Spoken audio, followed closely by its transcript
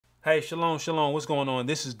Hey, shalom, shalom. What's going on?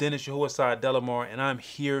 This is Dennis Yahuah Delamar, and I'm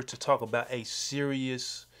here to talk about a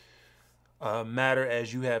serious matter,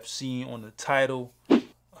 as you have seen on the title.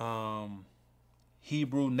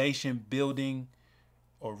 Hebrew nation building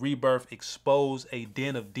or rebirth expose a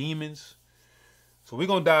den of demons. So we're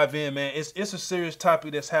gonna dive in, man. It's a serious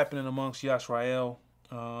topic that's happening amongst Yashra'al,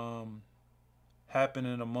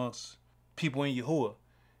 happening amongst people in Yahuah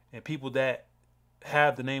and people that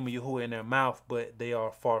have the name of Yahuah in their mouth, but they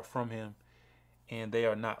are far from him and they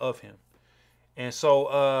are not of him. And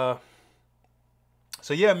so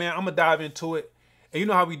yeah, man, I'm gonna dive into it. And you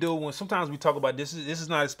know how we do when sometimes we talk about this. This is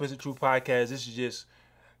not a Explicit Truth podcast. This is just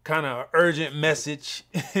kind of an urgent message,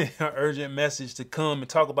 an urgent message to come and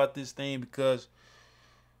talk about this thing because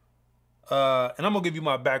and I'm gonna give you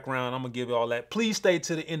my background. I'm gonna give you all that. Please stay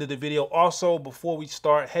to the end of the video. Also, before we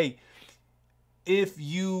start, hey, if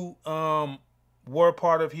you were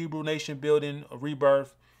part of Hebrew Nation building a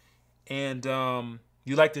rebirth and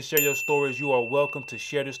you like to share your stories, you are welcome to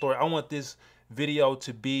share this story. I want this video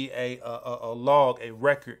to be a log, a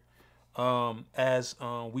record, as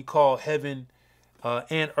we call heaven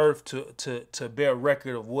and earth to bear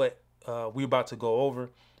record of what we're about to go over.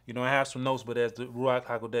 You know, I have some notes, but as the Ruach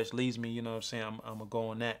HaKodesh leads me, you know what I'm saying, I'm gonna go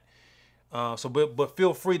on that. But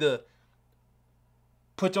feel free to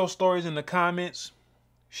put your stories in the comments,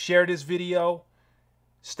 share this video,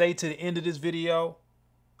 stay to the end of this video.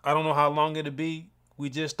 I don't know how long it'll be. We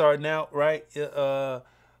just starting out, right?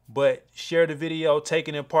 But share the video, take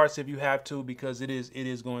it in parts if you have to, because it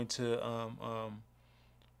is going to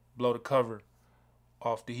blow the cover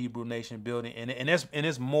off the Hebrew Nation building, and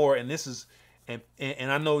it's more. And this is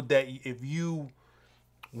and I know that if you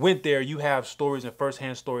went there, you have stories and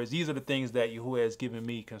firsthand stories. These are the things that Yahuah has given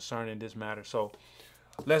me concerning this matter. So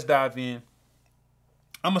let's dive in.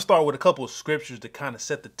 I'm gonna start with a couple of scriptures to kind of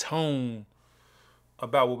set the tone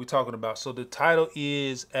about what we're talking about. So the title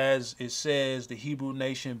is, as it says, the Hebrew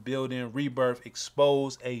Nation building rebirth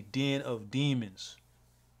expose a den of demons.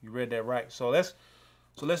 You read that right. So let's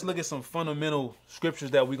look at some fundamental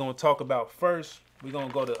scriptures that we're gonna talk about first. We're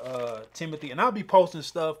gonna go to Timothy, and I'll be posting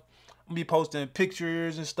stuff. I'm gonna be posting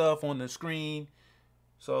pictures and stuff on the screen,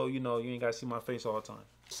 so you know you ain't gotta see my face all the time.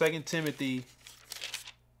 2 Timothy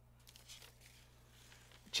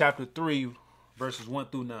chapter 3, verses 1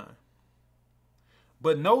 through 9.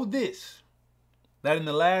 But know this, that in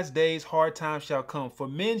the last days hard times shall come, for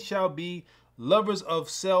men shall be lovers of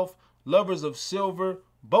self, lovers of silver,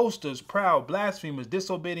 boasters, proud, blasphemers,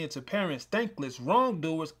 disobedient to parents, thankless,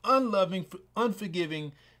 wrongdoers, unloving,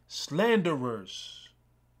 unforgiving, slanderers,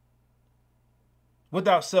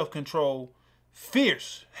 without self-control,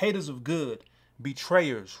 fierce, haters of good,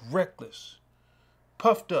 betrayers, reckless,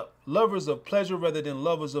 puffed up, lovers of pleasure rather than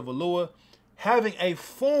lovers of Aluah, having a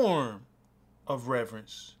form of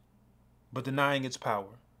reverence, but denying its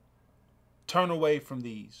power. Turn away from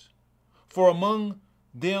these. For among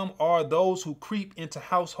them are those who creep into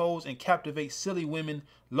households and captivate silly women,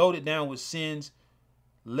 loaded down with sins,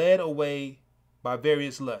 led away by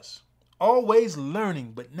various lusts, always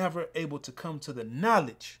learning but never able to come to the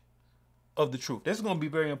knowledge of the truth. This is going to be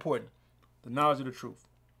very important. The knowledge of the truth.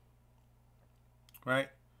 Right?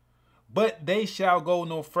 But they shall go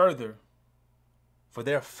no further, for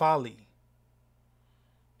their folly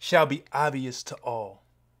shall be obvious to all,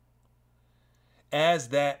 as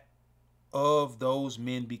that of those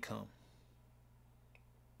men become.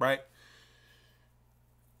 Right?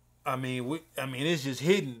 I mean, it's just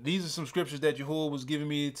hidden. These are some scriptures that Yahuah was giving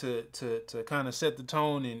me to kind of set the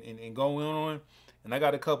tone and go on. And I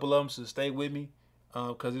got a couple of them, so stay with me,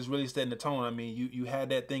 because it's really setting the tone. I mean, you had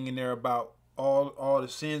that thing in there about all the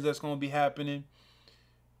sins that's going to be happening.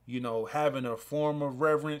 You know, having a form of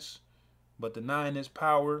reverence, but denying its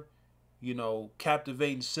power. You know,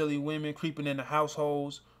 captivating silly women, creeping into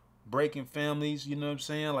households, breaking families, you know what I'm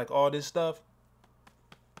saying? Like all this stuff.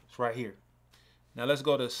 It's right here. Now let's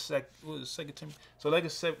go to 2 Timothy. So like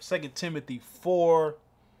 2 Timothy 4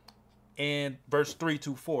 and verse 3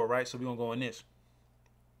 to 4, right? So we're going to go in this.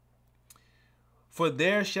 For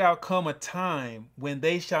there shall come a time when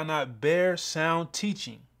they shall not bear sound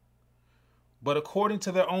teaching, but according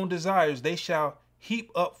to their own desires, they shall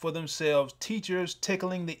heap up for themselves teachers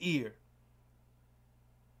tickling the ear.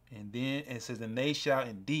 And then it says, and they shall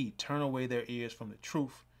indeed turn away their ears from the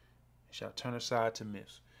truth and shall turn aside to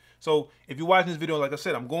myths. So if you're watching this video, like I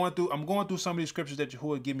said, I'm going through some of these scriptures that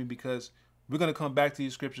Yahuah give me, because we're going to come back to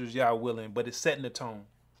these scriptures, Yah willing, but it's setting the tone.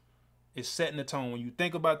 It's setting the tone. When you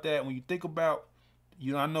think about that, when you think about,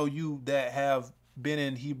 you know, I know you that have been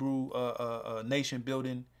in Hebrew nation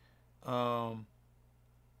building,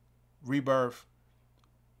 rebirth,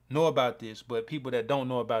 know about this, but people that don't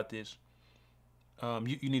know about this,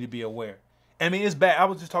 you need to be aware. I mean, it's bad. I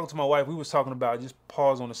was just talking to my wife. We was talking about, just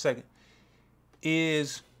pause on a second,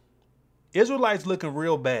 is Israelites looking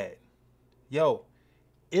real bad. Yo,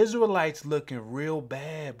 Israelites looking real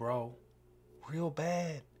bad, bro. Real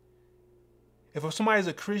bad. If somebody's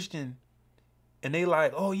a Christian and they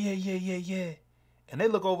like, oh yeah, and they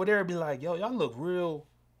look over there and be like, yo, y'all look real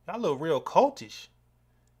cultish.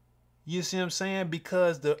 You see what I'm saying?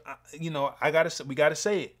 Because we gotta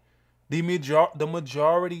say it. The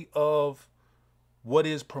majority of what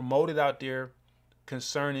is promoted out there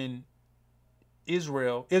concerning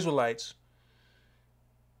Israelites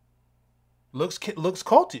looks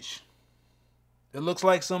cultish. It looks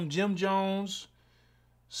like some Jim Jones,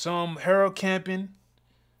 some Harold Camping,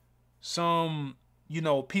 some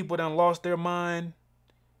people that lost their mind,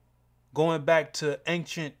 going back to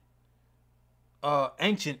ancient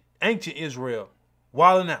Israel,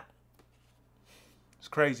 wilding out. It's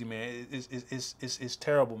crazy, man. It's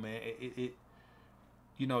terrible, man.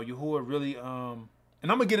 Yahuah really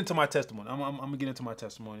and I'm gonna get into my testimony. I'm gonna get into my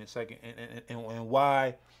testimony in a second, and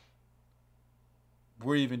why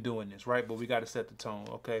we're even doing this, right? But we got to set the tone,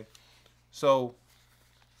 okay? So,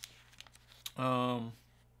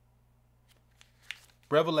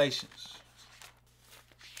 Revelations.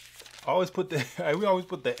 We always put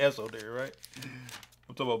the S on there, right?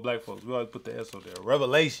 I'm talking about black folks. We always put the S on there.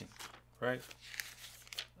 Revelation, right?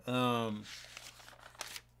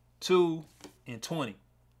 2:20.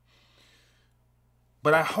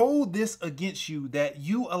 But I hold this against you, that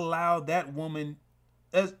you allow that woman,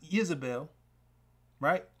 as Jezebel,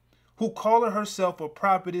 right, who calleth herself a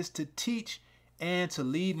prophetess, to teach and to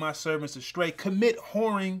lead my servants astray, commit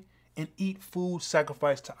whoring, and eat food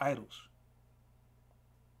sacrificed to idols.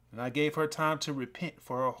 And I gave her time to repent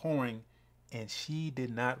for her whoring, and she did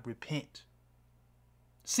not repent.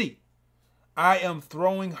 See, I am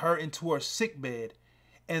throwing her into her sickbed,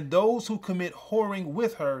 and those who commit whoring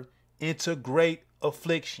with her into great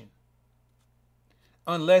affliction,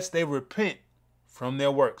 unless they repent from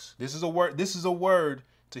their works. This is a word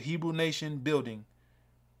to Hebrew Nation Building,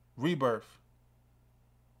 Rebirth.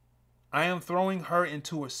 I am throwing her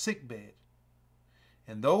into a sickbed,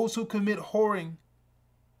 and those who commit whoring,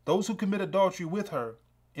 those who commit adultery with her,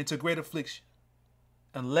 into great affliction,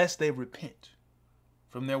 unless they repent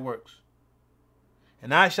from their works.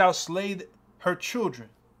 And I shall slay her children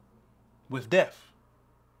with death.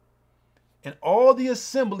 And all the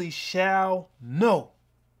assembly shall know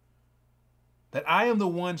that I am the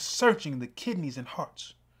one searching the kidneys and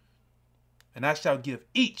hearts, and I shall give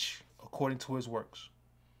each according to his works.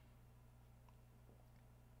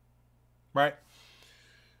 Right?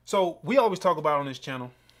 So we always talk about on this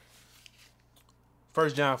channel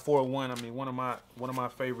 1 John 4:1. I mean, one of my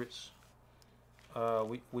favorites.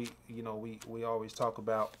 We always talk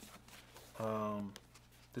about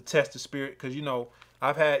the test of spirit, because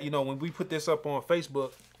I've had, when we put this up on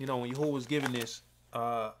Facebook, when Yahuah was giving this,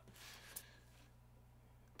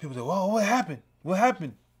 people say, "Whoa, what happened? What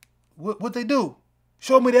happened? What they do?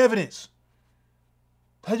 Show me the evidence.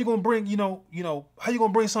 How you gonna bring, how you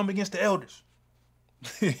gonna bring something against the elders?"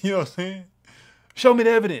 You know what I'm saying? Show me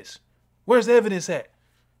the evidence. Where's the evidence at?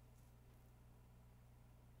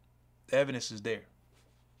 The evidence is there.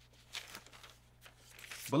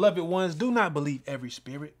 Beloved ones, do not believe every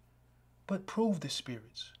spirit, but prove the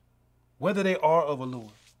spirits, whether they are of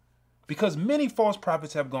Aluah, because many false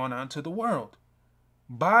prophets have gone out into the world.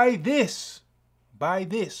 By this,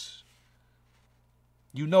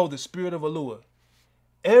 you know the spirit of Aluah.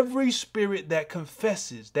 Every spirit that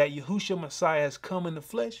confesses that Yahusha Messiah has come in the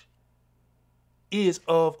flesh is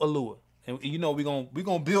of Aluah. And we're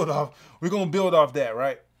gonna build off that,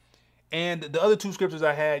 right? And the other two scriptures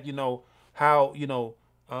I had, how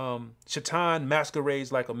Shatan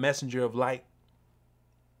masquerades like a messenger of light.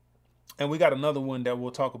 And we got another one that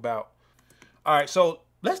we'll talk about. All right, so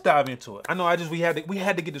let's dive into it. I know we had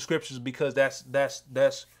to get the scriptures, because that's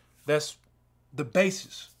the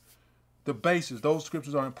basis. The basis. Those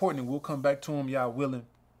scriptures are important, and we'll come back to them, Yah willing,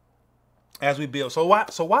 as we build. So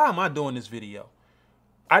why am I doing this video?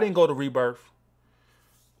 I didn't go to Rebirth.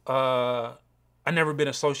 I never been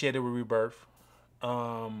associated with Rebirth.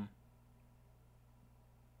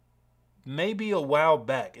 Maybe a while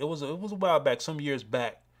back. It was a while back, some years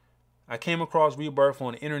back. I came across Rebirth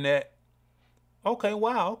on the internet. Okay,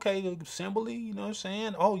 wow, okay, assembly, you know what I'm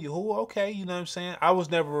saying? Oh, Yahuah, okay, you know what I'm saying? I was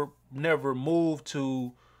never moved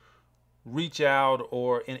to reach out,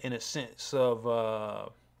 or in a sense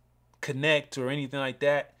of connect or anything like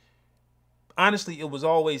that. Honestly, it was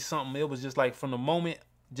always something. It was just like, from the moment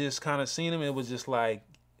just kind of seeing him, it was just like,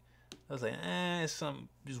 I was like, it's something,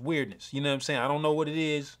 just weirdness. You know what I'm saying? I don't know what it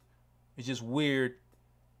is. It's just weird.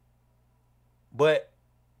 But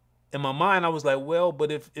in my mind, I was like, well,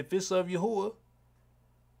 but if it's of Yahuah,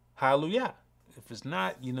 hallelujah. If it's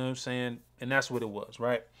not, you know what I'm saying? And that's what it was,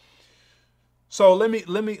 right? So let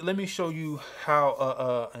me show you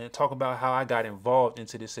how and talk about how I got involved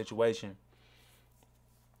into this situation.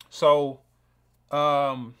 So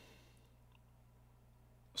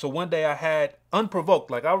so one day I had unprovoked,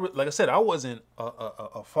 like I said, I wasn't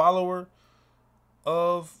a follower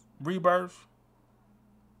of Rebirth.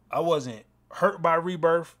 I wasn't hurt by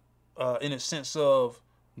Rebirth in a sense of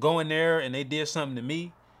going there and they did something to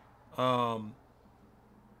me.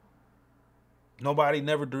 Nobody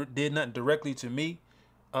never did nothing directly to me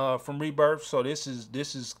from Rebirth. So this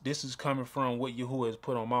is coming from what Yahuah has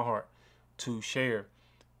put on my heart to share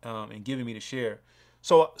and giving me to share.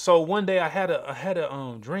 So one day I had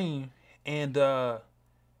a dream, and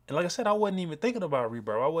like I said, I wasn't even thinking about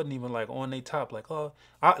Rebirth. I wasn't even like on they top, like, oh,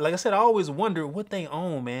 like I said, I always wondered what they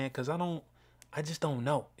own, man, because I just don't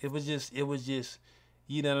know. It was just,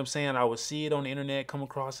 you know what I'm saying? I would see it on the internet, come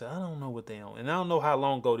across it. I don't know what they own, and I don't know how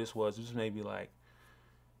long ago this was. It was maybe like,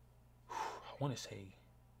 I want to say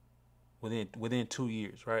within 2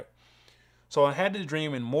 years, right? So I had this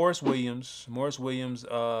dream, and Morris Williams,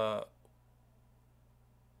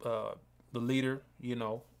 the leader, you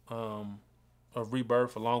know, of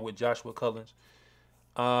Rebirth, along with Joshua Cullins.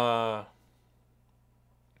 I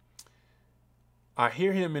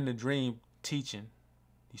hear him in the dream teaching.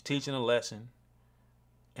 He's teaching a lesson,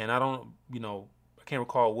 and I can't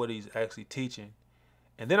recall what he's actually teaching.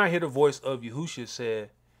 And then I hear the voice of Yahusha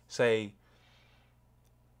say,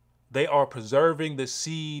 they are preserving the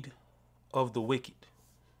seed of the wicked.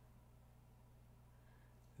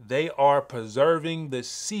 They are preserving the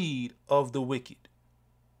seed of the wicked.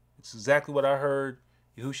 It's exactly what I heard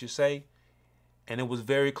Yahusha say, and it was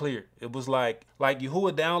very clear. It was like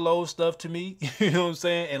Yahuah downloads stuff to me, you know what I'm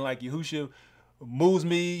saying, and like Yahusha moves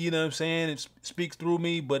me, you know what I'm saying, it speaks through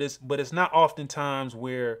me, but it's not oftentimes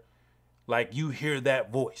where like you hear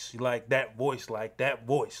that voice, like, oh,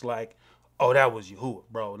 that was Yahuah,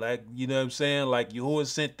 bro. Like, you know what I'm saying, like Yahuah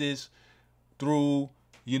sent this through,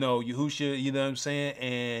 you know, Yahusha, you know what I'm saying,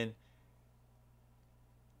 and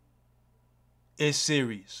it's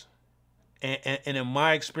serious. And in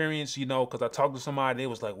my experience, you know, because I talked to somebody, they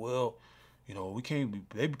was like, well, you know, we can't be,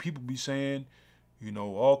 maybe people be saying, you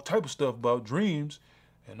know, all type of stuff about dreams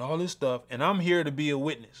and all this stuff. And I'm here to be a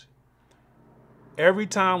witness. Every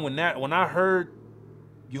time when I heard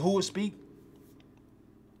Yahuah speak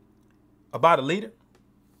about a leader,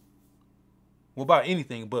 well, about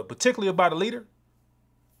anything, but particularly about a leader,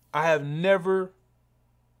 I have never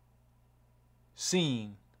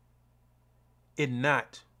seen it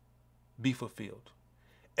not be fulfilled.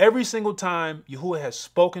 Every single time Yahuah has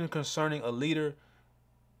spoken concerning a leader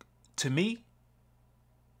to me,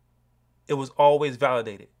 it was always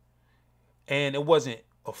validated. And it wasn't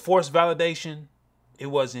a forced validation. It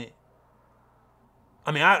wasn't,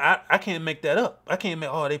 I mean, I can't make that up. I can't make,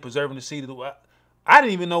 oh, they preserving the seed of the, I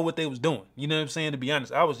didn't even know what they was doing. You know what I'm saying? To be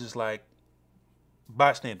honest, I was just like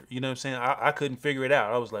bystander. You know what I'm saying? I couldn't figure it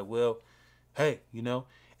out. I was like, well, hey, you know.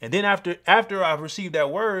 And then after I received that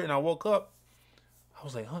word and I woke up, I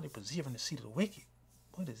was like, huh, they preserving the seed of the wicked.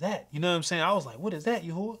 What is that? You know what I'm saying? I was like, what is that,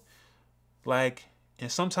 Yahuah? Like,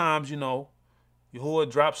 and sometimes, you know, Yahuah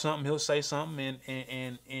drops something, he'll say something,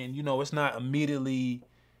 and you know, it's not immediately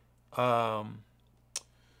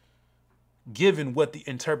given what the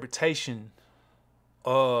interpretation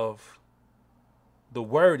of the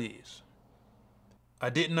word is. I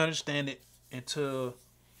didn't understand it until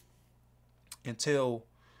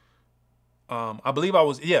I believe I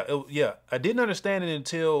was, I didn't understand it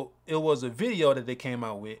until it was a video that they came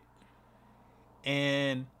out with.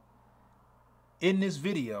 And in this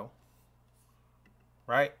video,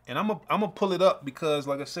 right, and I'm gonna pull it up because,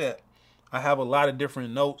 like I said, I have a lot of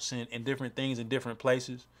different notes and different things in different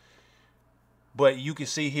places. But you can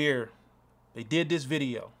see here, they did this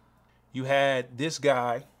video. You had this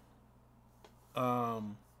guy,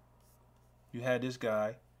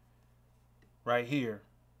 right here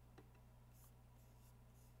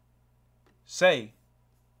say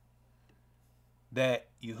that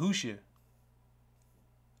Yahusha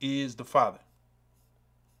is the Father.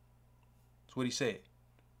 That's what he said.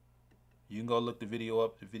 You can go look the video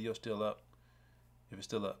up. The video's still up. If it's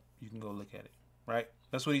still up, you can go look at it. Right?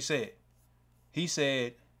 That's what he said. He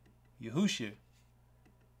said Yahusha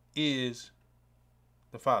is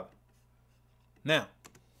the Father. Now,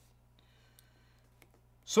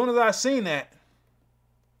 soon as I seen that,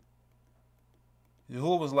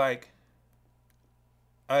 Yahuah was like,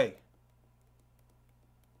 hey,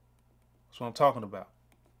 what I'm talking about.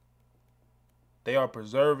 They are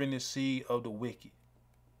preserving the seed of the wicked.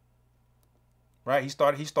 Right? He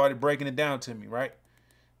started breaking it down to me, right?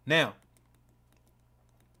 Now,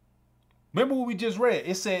 remember what we just read?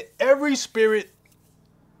 It said every spirit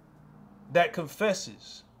that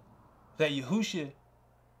confesses that Yahusha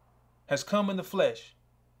has come in the flesh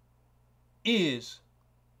is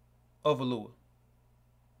of Aluah.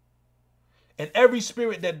 And every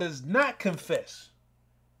spirit that does not confess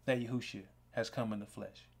that Yahusha has come in the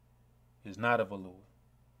flesh is not of Aluah.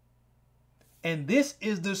 And this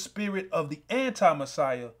is the spirit of the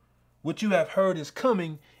anti-Messiah, which you have heard is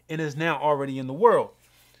coming and is now already in the world.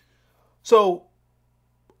 So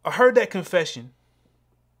I heard that confession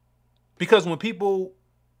because when people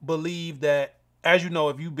believe that, as you know,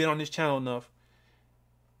 if you've been on this channel enough,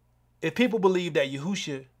 if people believe that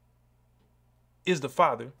Yahusha is the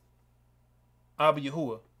Father, Abba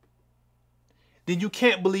Yahuah, then you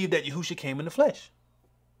can't believe that Yahusha came in the flesh.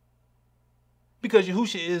 Because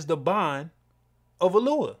Yahusha is the bond of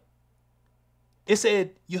Aluah. It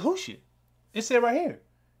said Yahusha. It said right here,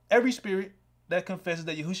 every spirit that confesses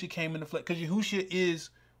that Yahusha came in the flesh. Because Yahusha is,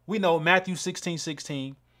 we know, Matthew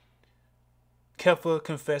 16:16, 𝐉𝐄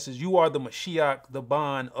confesses, you are the Mashiach, the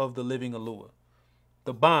bond of the living Aluah.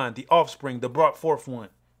 The bond, the offspring, the brought forth one.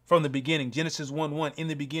 From the beginning, Genesis 1:1, in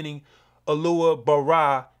the beginning, Aluah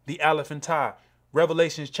bara, the Aleph and Tav.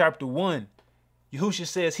 Revelations chapter 1, Yahusha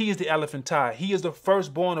says he is the Aleph and Tav. He is the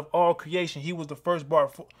firstborn of all creation. He was the first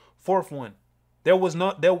brought forth one. There was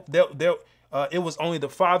not it was only the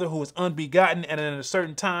Father who was unbegotten, and at a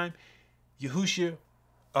certain time, Yahusha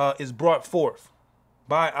is brought forth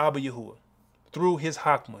by Abba Yahuah through his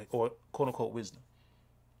Hakma, or quote unquote wisdom.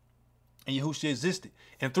 And Yahusha existed.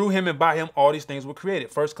 And through him and by him, all these things were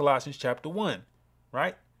created. 1 Colossians chapter 1,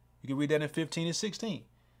 right? You can read that in 15 and 16.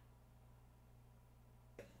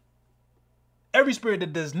 Every spirit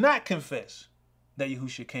that does not confess that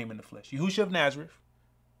Yahusha came in the flesh, Yahusha of Nazareth,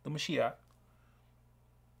 the Mashiach,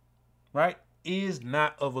 right, is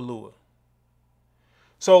not of Aluah.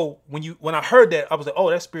 So when I heard that, I was like,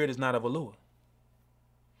 oh, that spirit is not of Aluah.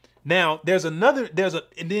 Now and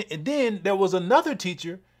then there was another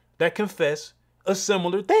teacher that confessed a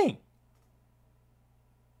similar thing.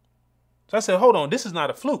 So I said, hold on, this is not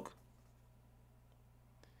a fluke.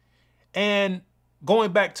 And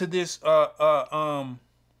going back to this Malak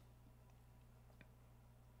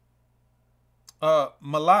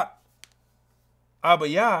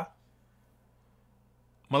Abayah,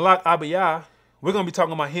 we're going to be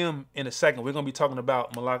talking about him in a second. We're going to be talking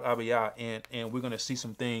about Malak Abayah, and we're going to see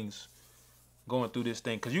some things going through this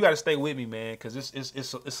thing, because you got to stay with me, man, because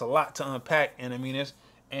it's a lot to unpack. And I mean, this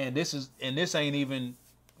ain't even,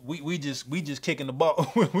 we just kicking the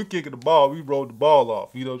ball. We kicking the ball. We rolled the ball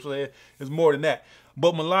off. You know what I'm saying? It's more than that.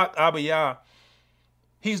 But Malak Abayah,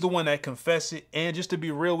 he's the one that confessed it. And just to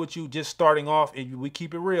be real with you, just starting off, and we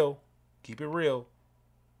keep it real,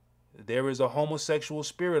 there is a homosexual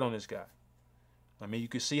spirit on this guy. I mean, you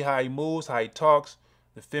can see how he moves, how he talks,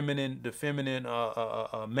 the feminine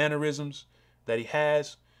mannerisms that he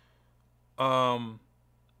has.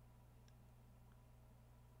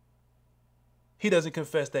 He doesn't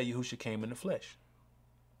confess that Yahusha came in the flesh.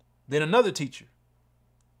 Then another teacher,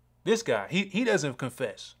 this guy, he doesn't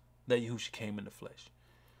confess that Yahusha came in the flesh.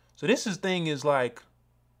 So this thing is like,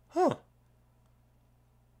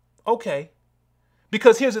 okay.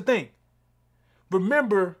 Because here's the thing.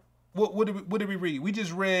 Remember, what did we read? We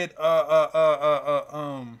just read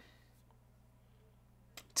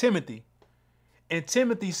Timothy. And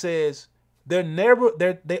Timothy says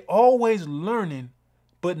they always learning,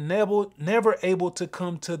 but never able to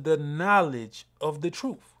come to the knowledge of the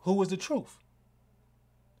truth. Who is the truth?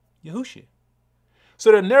 Yahusha.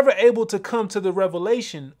 So they're never able to come to the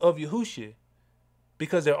revelation of Yahusha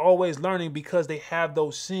because they're always learning, because they have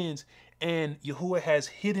those sins, and Yahuah has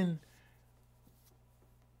hidden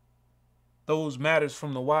those matters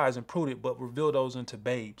from the wise and prudent, but reveal those unto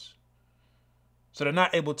babes. So they're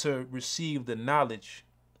not able to receive the knowledge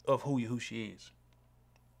of who Yahusha is.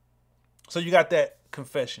 So you got that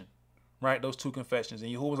confession, right? Those two confessions.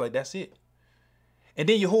 And Yahuah was like, that's it. And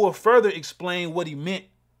then Yahuah further explained what he meant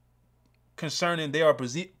concerning they are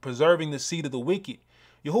preserving the seed of the wicked.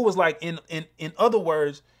 Yahuah was like, in other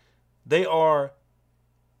words, they are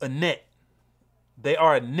a net. They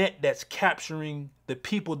are a net that's capturing the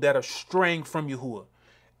people that are straying from Yahuah.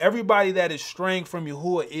 Everybody that is straying from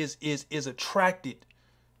Yahuah is attracted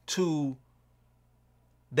to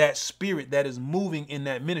that spirit that is moving in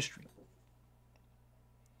that ministry.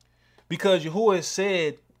 Because Yahuah has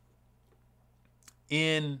said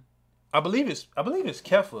in, I believe it's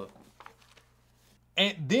𝐉𝐄.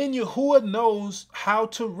 And then Yahuah knows how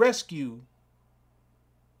to rescue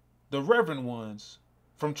the reverent ones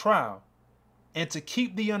from trial and to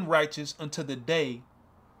keep the unrighteous until the day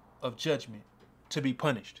of judgment to be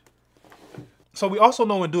punished. So we also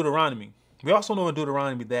know in Deuteronomy,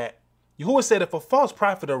 that Yahuah said if a false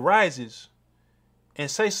prophet arises and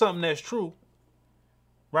say something that's true,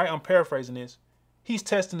 right? I'm paraphrasing this. He's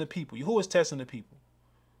testing the people. Yahuah is testing the people,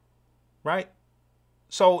 right?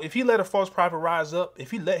 So if he let a false prophet rise up,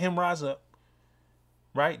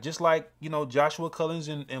 right? Just like, Joshua Cullins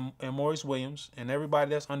and Maurice Williams and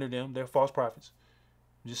everybody that's under them, they're false prophets.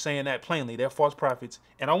 I'm just saying that plainly. They're false prophets.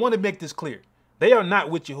 And I want to make this clear. They are not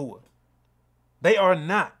with Yahuah. They are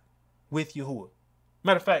not with Yahuah.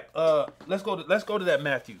 Matter of fact, let's go to that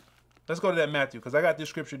Matthew. Let's go to that Matthew, because I got this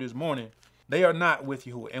scripture this morning. They are not with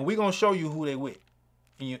Yahuah. And we're going to show you who they with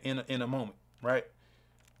in a moment, right?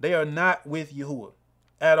 They are not with Yahuah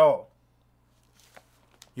at all.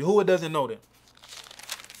 Yahuah doesn't know them.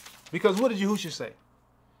 Because what did Yahusha say?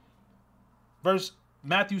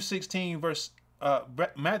 Matthew 7,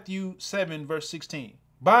 verse 16.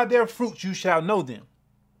 By their fruits you shall know them.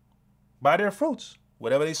 By their fruits.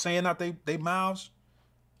 Whatever they saying out their mouths,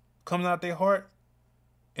 coming out their heart,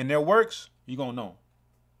 and their works, you're going to know.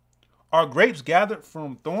 Are grapes gathered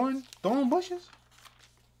from thorn bushes?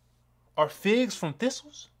 Are figs from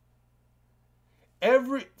thistles?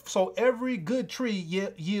 Every good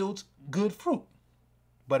tree yields good fruit,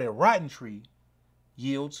 but a rotten tree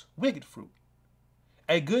yields wicked fruit.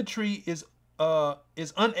 A good tree is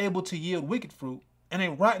unable to yield wicked fruit, and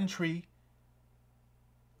a rotten tree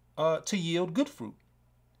to yield good fruit.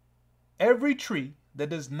 Every tree that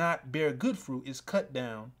does not bear good fruit is cut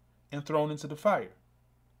down and thrown into the fire.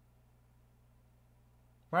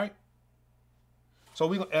 Right? So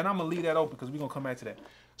I'm gonna leave that open because we're gonna come back to that.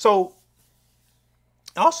 So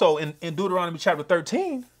also in Deuteronomy chapter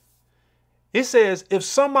 13, it says if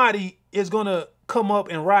somebody is gonna come up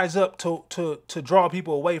and rise up to draw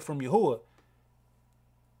people away from Yahuah,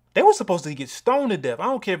 they were supposed to get stoned to death. I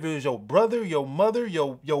don't care if it was your brother, your mother,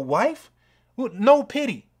 your wife. No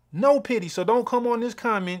pity. No pity. So don't come on this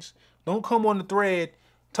comments. Don't come on the thread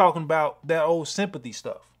talking about that old sympathy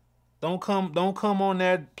stuff. Don't come on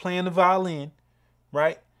there playing the violin,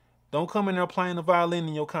 right? Don't come in there playing the violin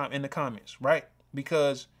in the comments, right?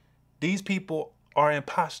 Because these people are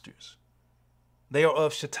imposters. They are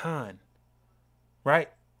of Shatan, right?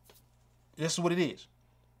 This is what it is.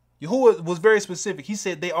 Yahuah was very specific. He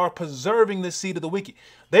said they are preserving the seed of the wicked.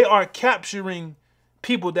 They are capturing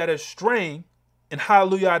people that are straying. And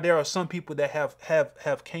hallelujah, there are some people that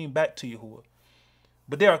have came back to Yahuah.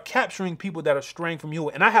 But they are capturing people that are straying from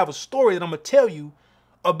Yahuah. And I have a story that I'm going to tell you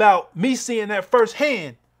about me seeing that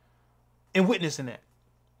firsthand and witnessing that.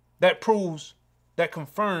 That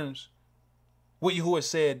confirms what Yahuah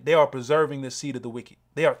said. They are preserving the seed of the wicked.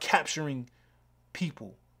 They are capturing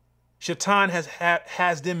people. Shatan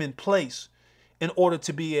has them in place in order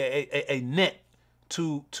to be a net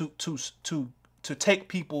to take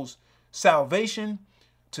people's salvation,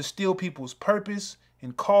 to steal people's purpose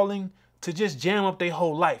and calling, to just jam up their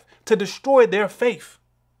whole life, to destroy their faith,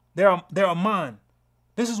 their mind.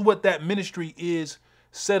 This is what that ministry is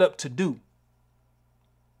set up to do.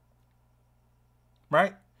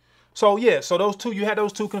 Right? So yeah, so you had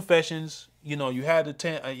those two confessions. You had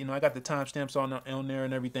I got the timestamps on there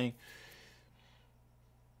and everything.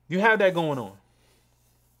 You have that going on.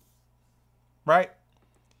 Right?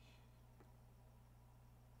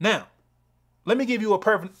 Now, let me give you a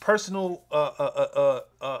personal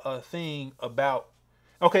thing about.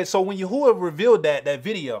 Okay, so when Yahuah revealed that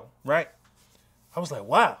video, right? I was like,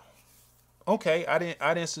 wow. Okay, I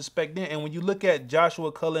didn't suspect that. And when you look at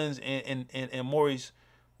Joshua Cullins and Maurice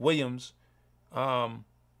Williams,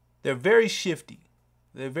 they're very shifty.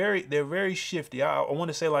 They're very shifty. I want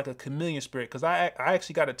to say like a chameleon spirit, because I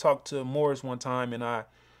actually got to talk to Maurice one time, and I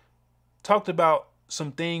talked about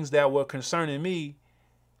some things that were concerning me.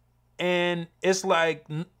 And it's like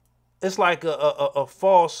a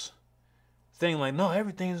false thing. Like, no,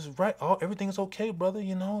 everything's right. Oh, everything's okay, brother.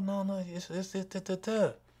 No,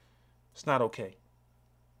 it's not okay.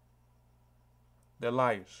 They're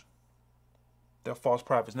liars. They're false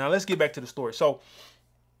prophets. Now let's get back to the story. So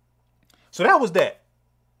that was that.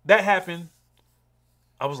 That happened.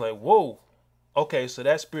 I was like, whoa. Okay, so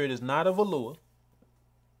that spirit is not of Aluah.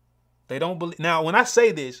 They don't believe. Now, when I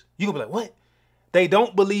say this, you can be like, what? They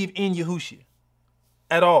don't believe in Yahusha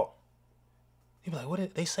at all. You be like, what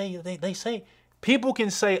did they say? They say people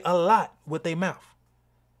can say a lot with their mouth.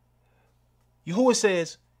 Yahuah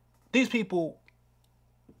says, these people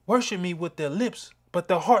worship me with their lips, but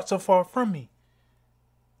their hearts are far from me.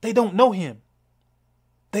 They don't know him.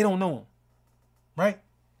 They don't know him, right?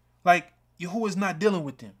 Like, Yahuah is not dealing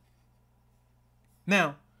with them.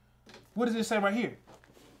 Now, what does it say right here?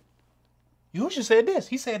 Yahusha said this.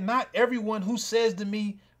 He said, not everyone who says to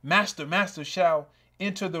me, Master, Master, shall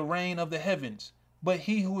enter the reign of the heavens, but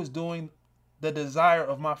he who is doing the desire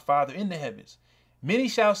of my Father in the heavens. Many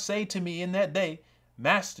shall say to me in that day,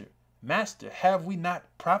 Master, Master, have we not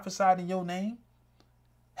prophesied in your name?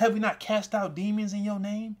 Have we not cast out demons in your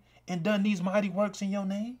name and done these mighty works in your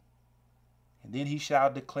name? And then he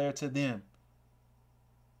shall declare to them,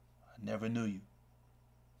 I never knew you.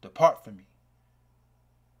 Depart from me,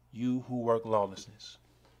 you who work lawlessness.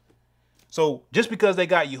 So just because they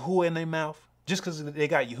got Yahuah in their mouth, just because they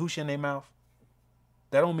got Yahusha in their mouth,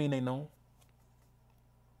 that don't mean they know him.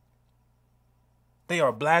 They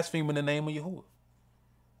are blaspheming the name of Yahuah.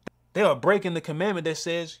 They are breaking the commandment that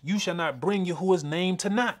says, you shall not bring Yahuah's name to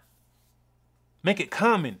naught. Make it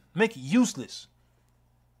common. Make it useless.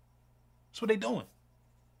 That's what they're doing.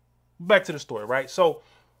 Back to the story, right? So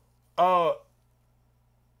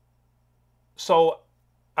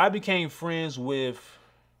I became friends with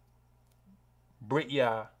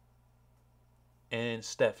Brityah and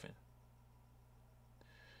Staphan.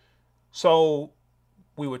 So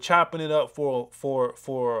we were chopping it up for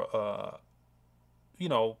you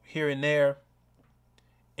know, here and there.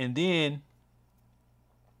 And then,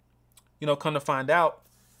 you know, come to find out,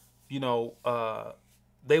 you know,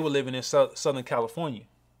 they were living in Southern California.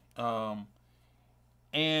 You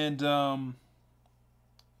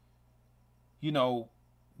know,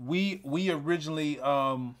 we originally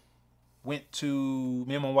went to,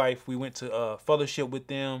 me and my wife, we went to fellowship with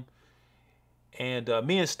them. And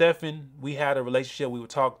me and Staphan, we had a relationship. We would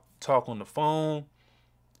talk on the phone.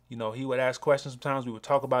 You know, he would ask questions sometimes. We would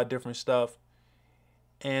talk about different stuff.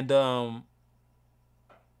 And I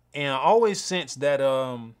always sensed that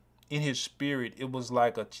in his spirit, it was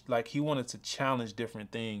like he wanted to challenge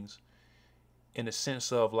different things in the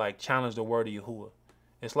sense of like challenge the word of Yahuah.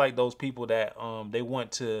 It's like those people that they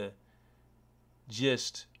want to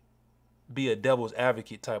just be a devil's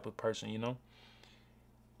advocate type of person, you know?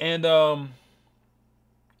 And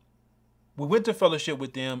we went to fellowship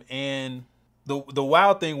with them, and the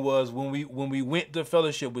wild thing was when we went to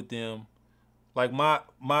fellowship with them, like my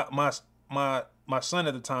son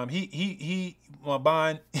at the time, my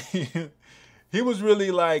bond, he was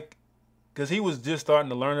really like, because he was just starting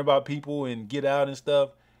to learn about people and get out and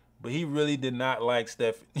stuff, but he really did not like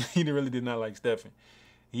Staphan. He really did not like Staphan.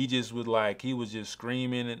 He just was like, he was just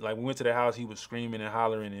screaming, and like we went to the house, he was screaming and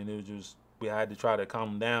hollering, and it was just, we had to try to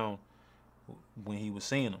calm him down when he was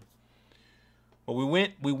seeing them. But we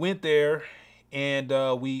went there, and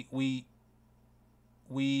we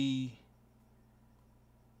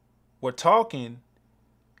were talking,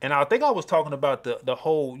 and I think I was talking about the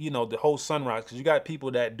whole, you know, the whole sunrise, because you got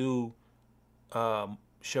people that do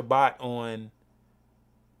Shabbat on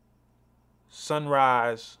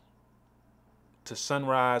sunrise to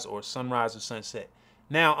sunrise or sunrise to sunset.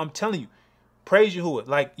 Now, I'm telling you, praise Yahuah.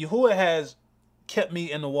 Like, Yahuah has kept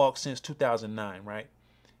me in the walk since 2009, right?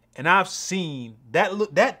 And I've seen that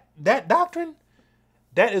that doctrine,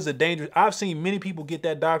 that is a dangerous. I've seen many people get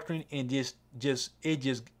that doctrine and it's just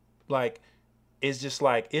like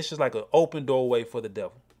an open doorway for the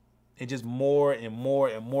devil. And just more and more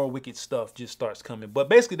and more wicked stuff just starts coming. But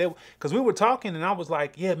basically, because we were talking, and I was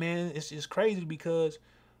like, yeah, man, it's just crazy because,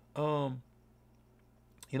 you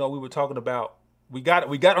know, we were talking about, we got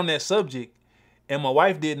on that subject, and my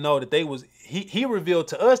wife didn't know that he revealed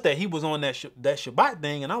to us that he was on that Shabbat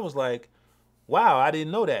thing, and I was like, wow, I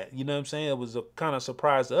didn't know that. You know what I'm saying? It was a kind of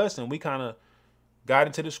surprise to us, and we kind of got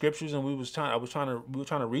into the scriptures, and we were trying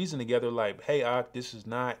to reason together, like, hey, this is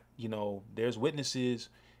not, you know, there's witnesses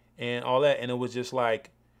and all that, and it was just like,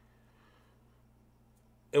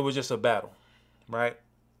 it was just a battle, right?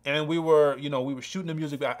 And we were shooting the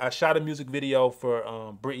music. I shot a music video for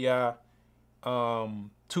Brityah,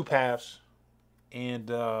 Two Paths, and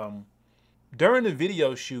during the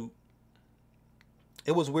video shoot,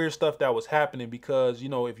 it was weird stuff that was happening because, you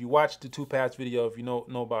know, if you watch the Two Paths video, if you know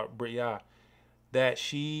about Brityah, that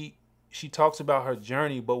she talks about her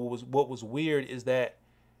journey, but what was weird is that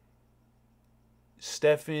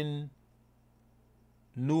Staphan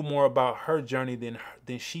knew more about her journey than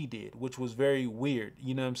she did, which was very weird.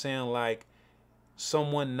 You know what I'm saying? Like,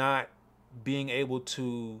 someone not being able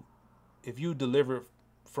to, if you deliver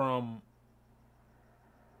from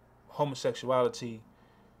homosexuality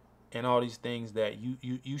and all these things, that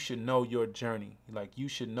you should know your journey. Like, you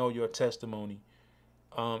should know your testimony.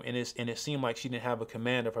 And it seemed like she didn't have a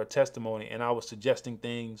command of her testimony. And I was suggesting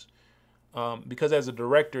things Because as a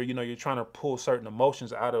director, you know, you're trying to pull certain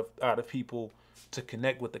emotions out of people to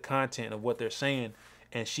connect with the content of what they're saying,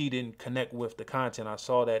 and she didn't connect with the content. I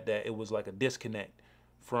saw that it was like a disconnect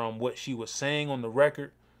from what she was saying on the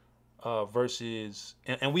record versus,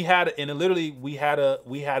 and we had, and literally we had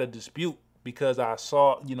a dispute because I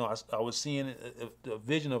saw, you know, I was seeing a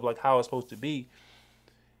vision of like how it's supposed to be,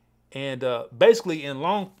 and basically, in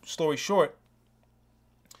long story short,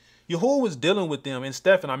 Yahuah was dealing with them, and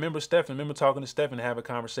Staphan. I remember talking to Staphan and having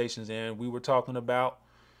conversations, and we were talking about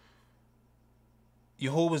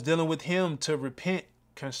Yahuah was dealing with him to repent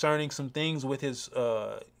concerning some things with his,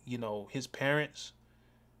 you know, his parents.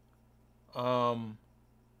 I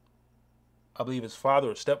believe his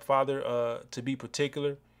father or stepfather, to be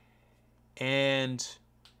particular, and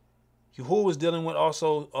Yahuah was dealing with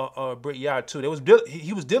also Brityah too.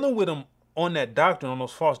 He was dealing with him on that doctrine, on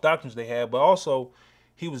those false doctrines they had, but also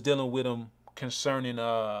he was dealing with him concerning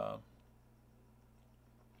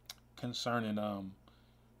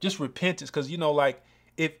just repentance, because, you know, like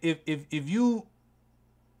if you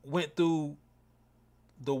went through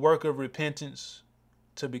the work of repentance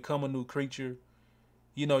to become a new creature,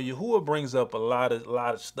 you know, Yahuah brings up a lot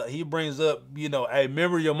of stuff. He brings up, you know, hey,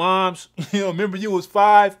 remember your moms? You know, remember you was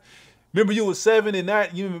 5, remember you was 7, and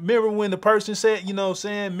that, you remember when the person said, you know what I'm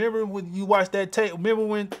saying, remember when you watched that tape, remember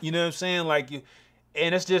when, you know what I'm saying, like you.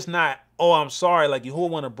 And it's just not, oh, I'm sorry. Like, Yahuah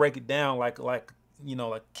want to break it down like you know,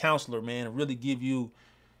 like counselor, man, and really give you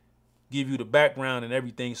the background and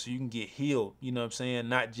everything so you can get healed. You know what I'm saying?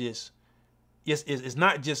 Not just, it's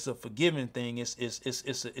not just a forgiving thing. It's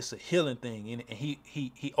a healing thing, and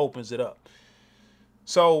he opens it up.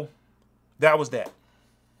 So that was that,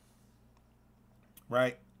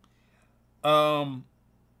 right?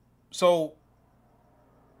 So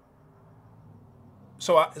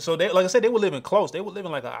they, like I said, they were living close. They were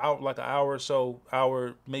living like an hour or so,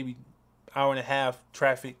 maybe hour and a half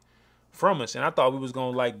traffic from us. And I thought we was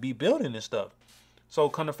gonna like be building and stuff. So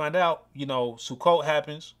come to find out, you know, Sukkot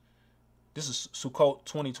happens. This is Sukkot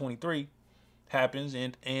 2023 happens,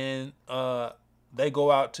 and they go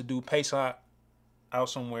out to do Pesach out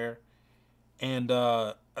somewhere, and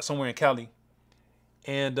somewhere in Cali.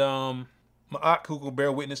 And my aunt who will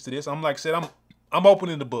bear witness to this, I'm like I said, I'm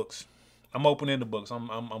opening the books. I'm opening the books.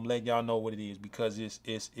 I'm letting y'all know what it is, because it's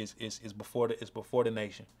before the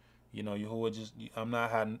nation. You know, Yahuah just, I'm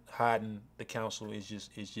not hiding the counsel. It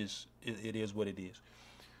is what it is.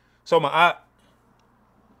 So my aunt,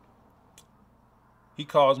 he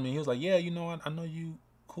calls me. He was like, yeah, you know, I know you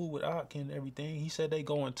cool with Ak and everything. He said they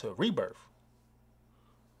going to Rebirth.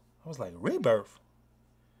 I was like, Rebirth?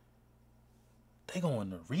 They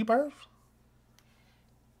going to Rebirth?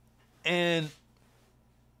 And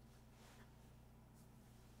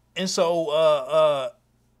so,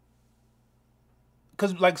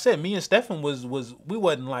 cause like I said, me and Staphan we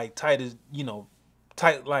wasn't like tight as, you know,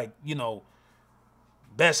 like, you know,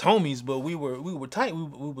 best homies, but we were tight.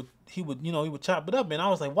 He would chop it up, and I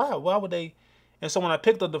was like, why would they? And so when I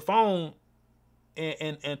picked up the phone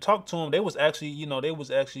and talked to him, they was actually,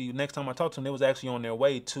 next time I talked to them, they was actually on their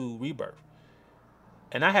way to Rebirth,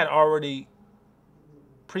 and I had already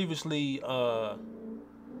previously,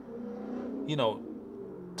 you know,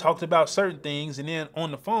 talked about certain things, and then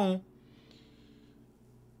on the phone,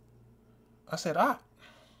 I said,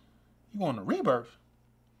 you going to Rebirth?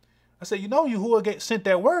 I said, you know, Yahuah sent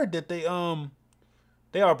that word that they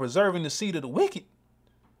are preserving the seed of the wicked.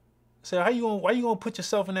 I said, why you gonna put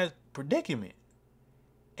yourself in that predicament?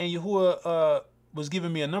 And Yahuah was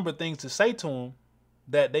giving me a number of things to say to him,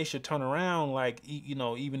 that they should turn around, like, you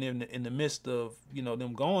know, even in the midst of, you know,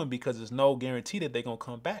 them going, because there's no guarantee that they're gonna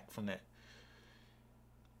come back from that.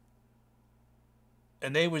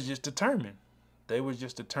 And they was just determined.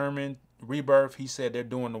 Rebirth, he said they're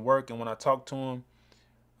doing the work. And when I talked to him,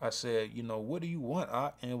 I said, you know, what do you want?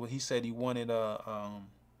 And he said he wanted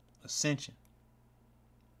ascension.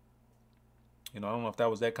 You know, I don't know if that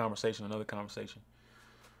was that conversation, another conversation.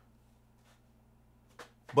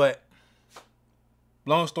 But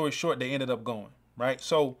long story short, they ended up going, right?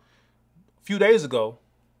 So a few days ago,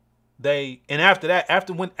 after that,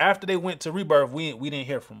 after they went to Rebirth, we didn't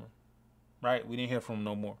hear from them, right? We didn't hear from them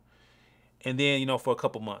no more. And then, you know, for a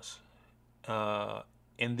couple months.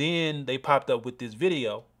 And then they popped up with this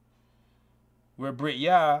video where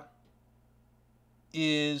Brityah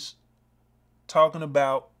is talking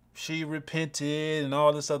about she repented and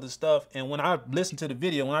all this other stuff. And when I listened to the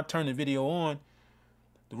video, when I turned the video on,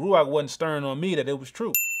 the Ruach wasn't stirring on me that it was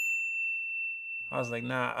true. I was like,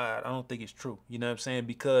 nah, I don't think it's true. You know what I'm saying?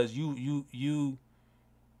 Because you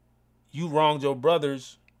wronged your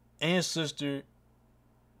brothers and sister,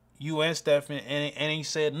 you and Staphan, and ain't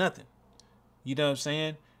said nothing. You know what I'm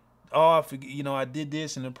saying? Oh, I forget, you know, I did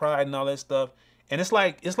this and the pride and all that stuff. And it's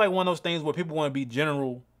like one of those things where people want to be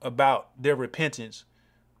general about their repentance.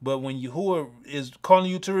 But when Yahuah is calling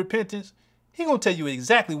you to repentance, he gonna tell you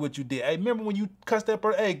exactly what you did. Hey, remember when you cussed that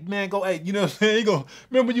person? Hey, man, go, hey, you know what I'm saying? He gonna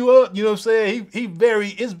remember you up, you know what I'm saying?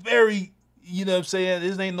 It's very, you know what I'm saying?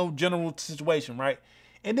 This ain't no general situation, right?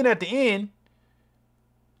 And then at the end,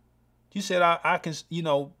 you said I can, you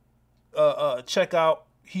know, check out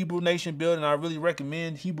Hebrew Nation Building. I really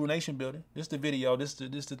recommend Hebrew Nation Building. This the video. This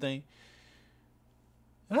the thing.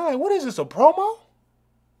 And I'm like, what is this, a promo?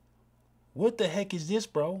 What the heck is this,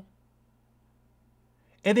 bro?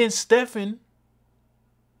 And then Staphan,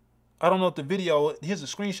 I don't know if the video, here's a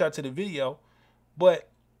screenshot to the video, but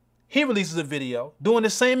he releases a video doing the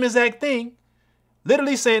same exact thing,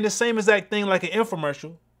 literally saying the same exact thing like an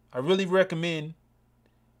infomercial. I really recommend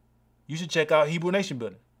you should check out Hebrew Nation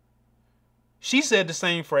Building. She said the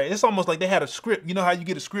same phrase. It's almost like they had a script. You know how you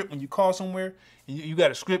get a script when you call somewhere and you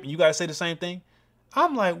got a script and you got to say the same thing?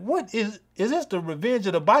 I'm like, what is this the Revenge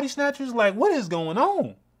of the Body Snatchers? Like, what is going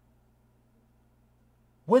on?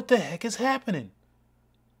 What the heck is happening?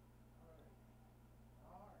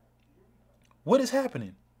 What is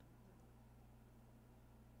happening?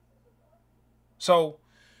 So,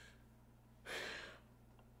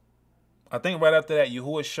 I think right after that,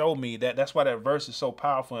 Yahuah showed me that's why that verse is so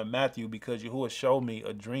powerful in Matthew, because Yahuah showed me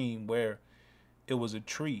a dream where it was a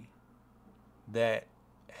tree that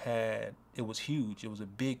it was huge. It was a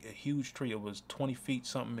huge tree. It was 20 feet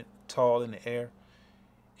something tall in the air.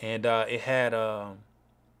 And it had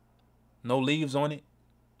no leaves on it,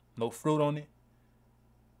 no fruit on it.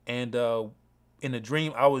 And in the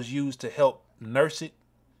dream, I was used to help nurse it.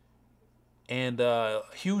 And a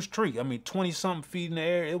huge tree. I mean, 20 something feet in the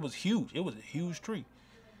air. It was huge. It was a huge tree.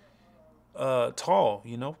 Tall,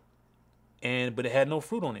 you know. But it had no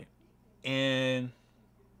fruit on it. And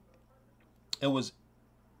it was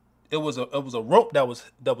a rope that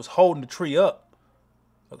was holding the tree up.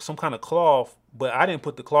 Like some kind of cloth, but I didn't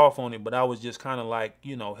put the cloth on it, but I was just kind of like,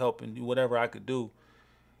 you know, helping do whatever I could do.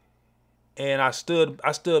 And I stood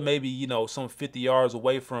maybe, you know, some 50 yards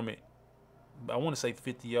away from it. I want to say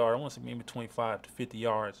 50 yards. I want to say maybe 25 to 50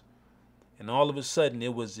 yards. And all of a sudden,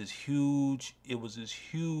 it was this huge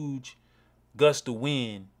gust of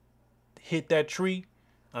wind hit that tree.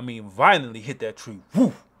 I mean, violently hit that tree.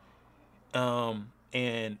 Woo!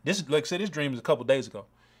 And this, like I said, this dream was a couple days ago.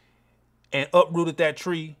 And uprooted that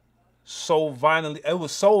tree so violently. It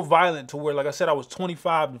was so violent to where, like I said, I was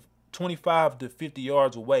 25 to 50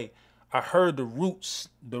 yards away. I heard the roots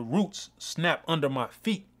snap under my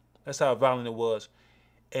feet. That's how violent it was.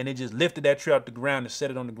 And it just lifted that tree out the ground and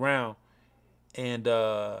set it on the ground. And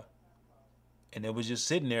it was just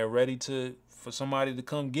sitting there ready for somebody to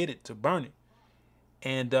come get it, to burn it.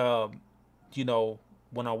 And, you know,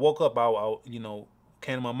 when I woke up, I you know,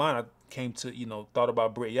 came to my mind. I came to, you know, thought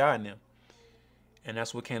about Brityah and them. And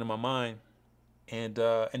that's what came to my mind. And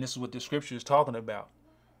this is what the scripture is talking about.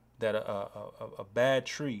 That a bad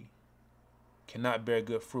tree cannot bear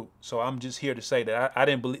good fruit. So I'm just here to say that I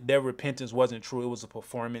didn't believe their repentance wasn't true. It was a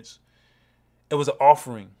performance. It was an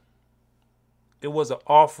offering. It was an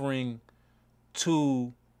offering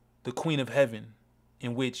to the Queen of Heaven,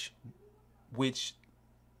 in which we're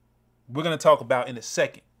going to talk about in a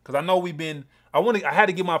second. Because I know I had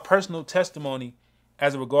to give my personal testimony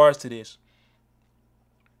as it regards to this.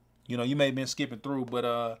 You know, you may have been skipping through, but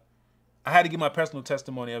I had to give my personal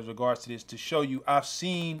testimony as regards to this to show you I've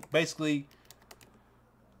seen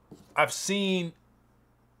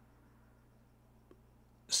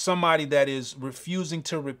somebody that is refusing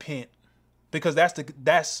to repent, because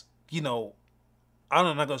that's you know,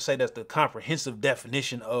 I'm not going to say that's the comprehensive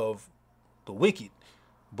definition of the wicked,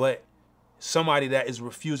 but somebody that is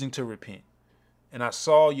refusing to repent. And I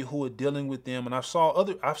saw Yahuah dealing with them, and I've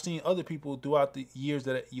seen other people throughout the years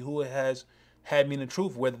that Yahuah has had me in the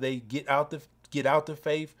truth, whether they get out the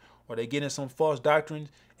faith or they get in some false doctrines.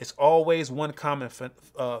 It's always one common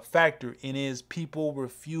factor, and is people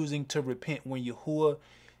refusing to repent. When Yahuah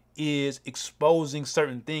is exposing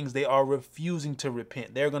certain things, they are refusing to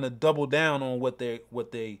repent. They're gonna double down on what they.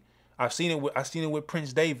 I've seen it with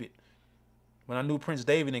Prince David. When I knew Prince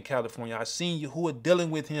David in California, I seen Yahuah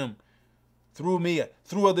dealing with him through me,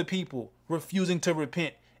 through other people, refusing to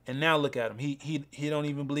repent. And now look at him. He don't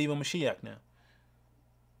even believe in Mashiach now.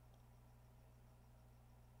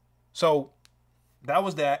 So that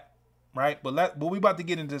was that, right? But we about to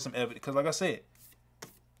get into some evidence, because like I said,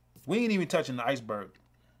 we ain't even touching the iceberg.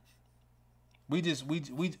 We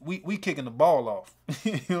kicking the ball off.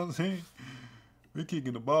 You know what I'm saying? We're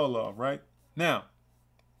kicking the ball off, right? Now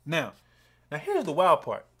here's the wild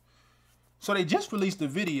part. So they just released the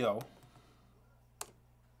video.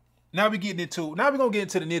 Now we're gonna get into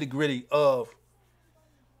the nitty-gritty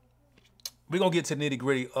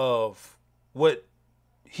of what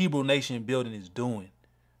Hebrew Nation building is doing.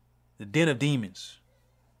 The den of demons.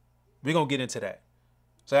 We're gonna get into that.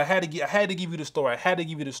 So I had to give you the story. I had to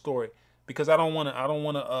give you the story because I don't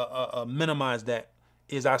wanna minimize that.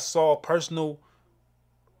 Is I saw personal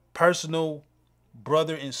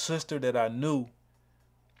brother and sister that I knew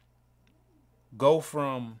go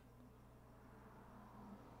from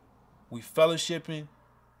we fellowshipping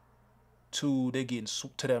to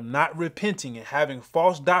them not repenting and having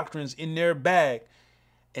false doctrines in their bag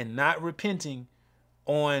and not repenting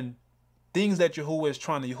on things that Yahuah is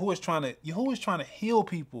trying to heal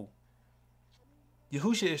people.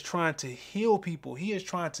 Yahusha is trying to heal people. He is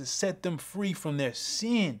trying to set them free from their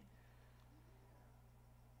sin.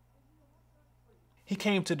 He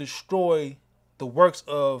came to destroy the works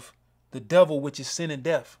of the devil, which is sin and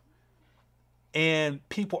death. And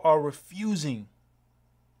people are refusing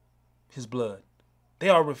his blood. They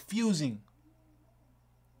are refusing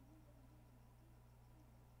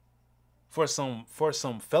for some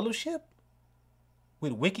fellowship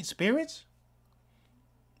with wicked spirits.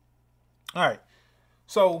 All right.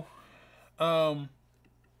 So,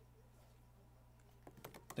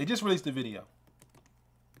 they just released the video.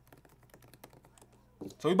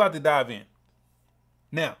 So we're about to dive in.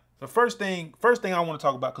 Now, the first thing I want to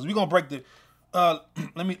talk about, because we're gonna break the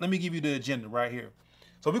let me give you the agenda right here.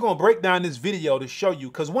 So we're gonna break down this video to show you,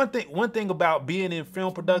 because one thing about being in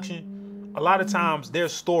film production, a lot of times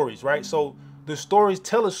there's stories, right? So the stories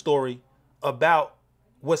tell a story about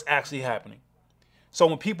what's actually happening. So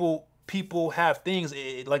when people have things,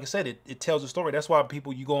 like I said, it tells a story. That's why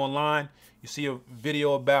you go online, you see a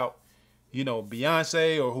video about,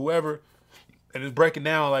 Beyonce or whoever, and it's breaking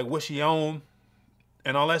down like what she owned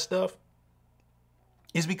and all that stuff.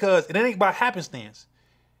 It's because it ain't by happenstance.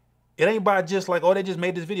 It ain't by just like, oh, they just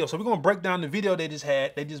made this video. So we're gonna break down the video they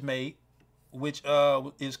just made, which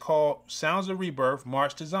is called Sounds of Rebirth,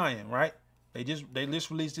 March to Zion, right? They just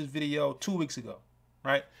released this video 2 weeks ago,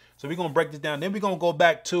 right? So we're gonna break this down. Then we're gonna go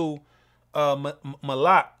back to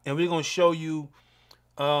Malak, and we're gonna show you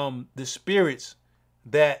the spirits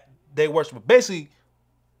that they worship. Basically,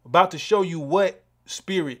 about to show you what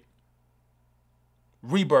spirit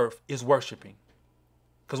Rebirth is worshiping.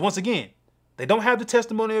 Because once again, they don't have the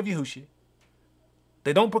testimony of Yahusha.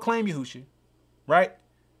 They don't proclaim Yahusha, right?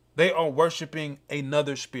 They are worshiping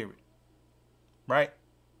another spirit, right?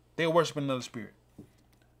 They are worshiping another spirit.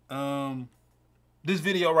 This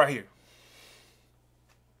video right here.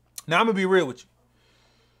 Now, I'm going to be real with you.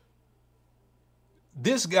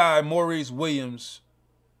 This guy, Maurice Williams,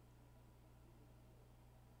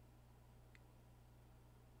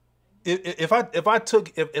 if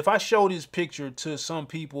I showed his picture to some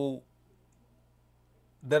people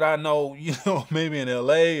that I know, maybe in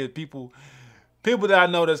LA, and people that I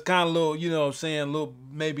know that's kind of little,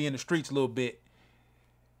 maybe in the streets a little bit,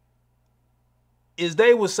 is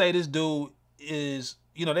they would say this dude is,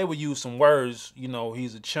 they would use some words,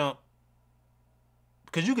 he's a chump.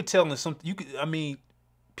 Because you could tell him something,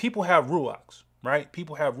 people have ruachs, right?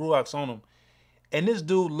 People have ruachs on them. And this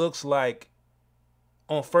dude looks like,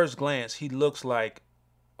 on first glance, he looks like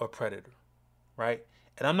a predator, right?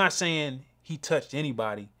 And I'm not saying he touched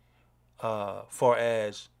anybody far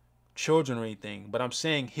as children or anything, but I'm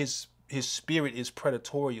saying his spirit is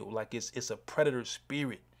predatorial, like it's a predator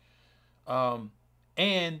spirit.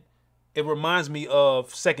 And it reminds me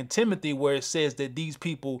of 2 Timothy, where it says that these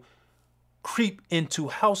people creep into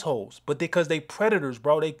households, but because they predators,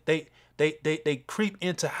 bro, they creep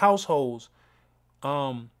into households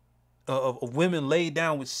of women laid it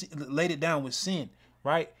down with sin,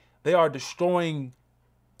 right? They are destroying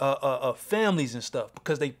families and stuff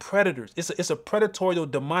because they predators. It's a predatorial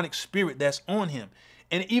demonic spirit that's on him,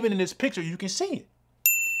 and even in this picture you can see it.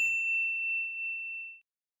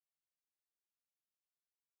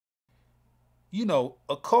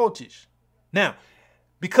 Occultish. Now,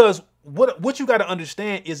 because what you got to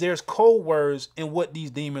understand is there's code words in what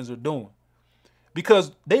these demons are doing.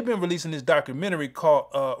 Because they've been releasing this documentary called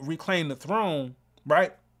Reclaim the Throne,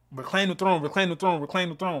 right? Reclaim the throne, reclaim the throne, reclaim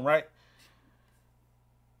the throne, right?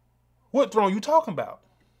 What throne you talking about?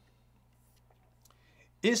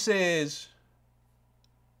 It says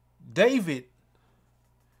David's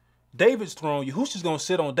throne. Yahusha's going to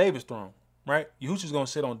sit on David's throne, right? Yahusha's going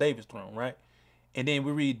to sit on David's throne, right? And then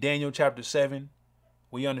we read Daniel chapter 7.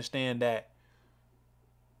 We understand that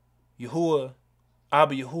Yahuah,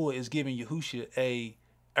 Abba Yahuah, is giving Yahusha a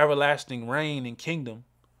everlasting reign and kingdom.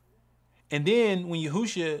 And then when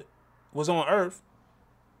Yahusha was on earth,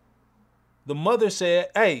 The mother said,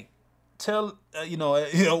 "Hey, tell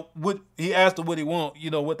what he asked her what he want,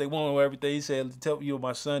 what they want or everything. He said, tell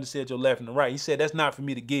my son to sit at your left and the right. He said, that's not for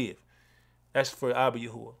me to give. That's for Abba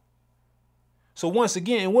Yahuah. So once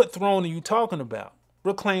again, what throne are you talking about?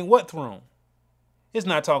 Proclaim what throne? It's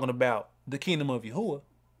not talking about the kingdom of Yahuah,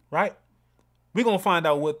 right? We're going to find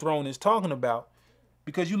out what throne it's talking about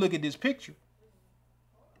because you look at this picture.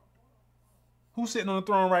 Who's sitting on the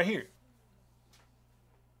throne right here?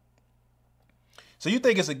 So you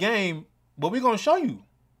think it's a game, but we're going to show you.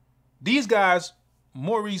 These guys,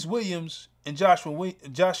 Maurice Williams and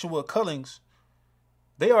Joshua Cullins,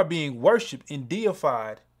 they are being worshipped and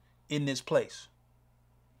deified in this place.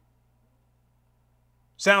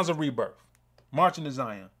 Sounds of Rebirth, marching to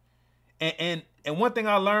Zion. And one thing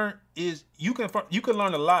I learned is you can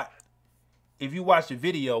learn a lot if you watch the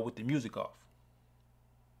video with the music off.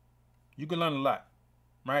 You can learn a lot,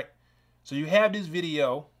 right? So you have this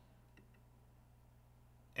video.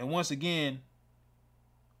 And once again,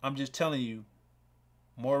 I'm just telling you,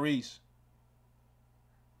 Maurice,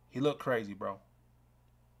 he looked crazy, bro.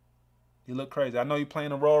 He looked crazy. I know he's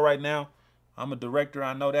playing a role right now. I'm a director,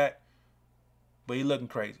 I know that. But he looking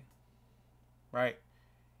crazy, right?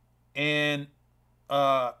 And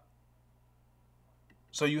so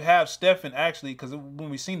you have Staphan actually, because when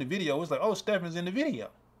we seen the video, it was like, oh, Staphan's in the video,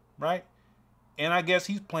 right? And I guess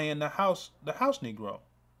he's playing the house Negro.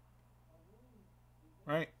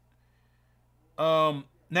 Right.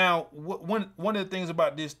 Now, one of the things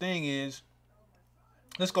about this thing is,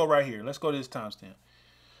 let's go right here. Let's go to this timestamp.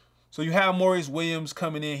 So you have Maurice Williams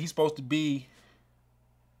coming in. He's supposed to be,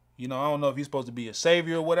 I don't know if he's supposed to be a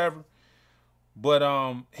savior or whatever, but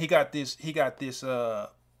he got this. Look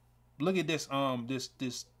at this.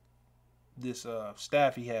 This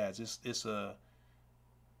staff he has. It's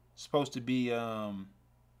supposed to be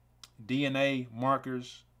DNA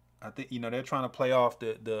markers. I think, they're trying to play off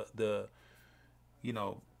the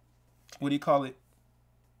what do you call it?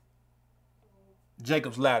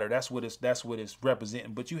 Jacob's ladder. That's what it's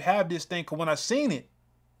representing. But you have this thing, because when I seen it,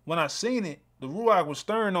 the Ruach was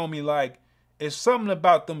stirring on me like it's something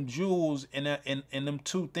about them jewels and them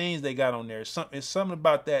two things they got on there. It's something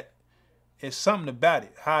about that. It's something about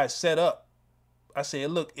it, how it's set up. I say it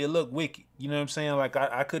looked wicked. You know what I'm saying? Like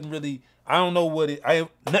I couldn't really, I don't know what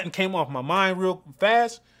nothing came off my mind real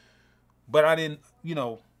fast. But I didn't,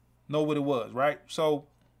 know what it was, right? So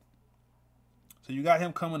you got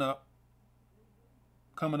him coming up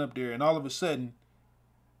there, and all of a sudden,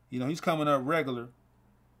 he's coming up regular,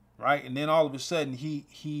 right? And then all of a sudden, he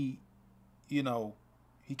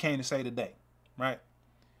came to save the day, right?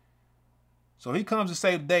 So he comes to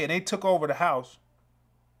save the day, and they took over the house.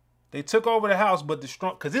 They took over the house, but the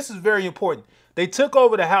strong, because this is very important. They took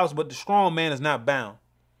over the house, but the strong man is not bound.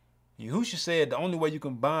 Yahusha said the only way you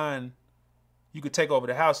could take over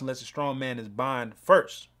the house unless the strong man is bind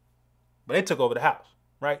first. But they took over the house,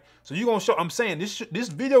 right? So you're going to show, I'm saying this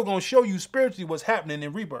video going to show you spiritually what's happening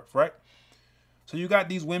in Rebirth, right? So you got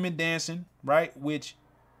these women dancing, right? Which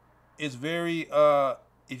is very,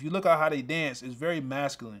 if you look at how they dance, it's very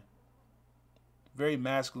masculine. Very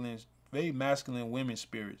masculine women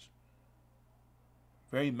spirits.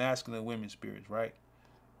 Very masculine women spirits, right?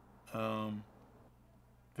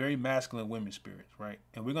 Very masculine women spirits, right?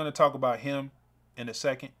 And we're going to talk about him in a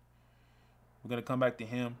second. We're going to come back to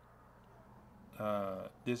him.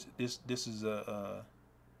 This is a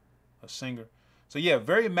singer. So yeah,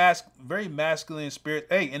 very masculine spirit.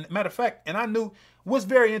 Hey, and matter of fact, and I knew what's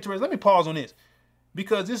very interesting. Let me pause on this,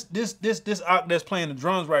 because this oct that's playing the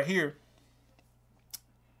drums right here.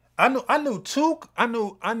 I knew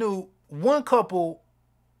one couple,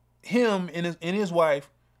 him and his wife.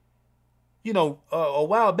 A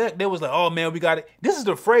while back, they was like, oh, man, we got it. This is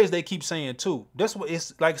the phrase they keep saying, too. That's what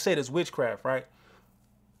it's, like I said, it's witchcraft, right?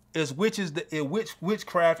 It's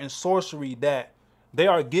witchcraft and sorcery that they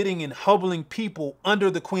are getting and humbling people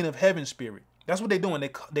under the Queen of Heaven spirit. That's what they're doing.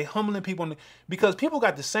 They humbling people because people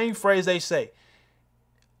got the same phrase they say.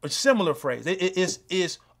 A similar phrase.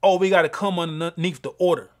 It's oh, we got to come underneath the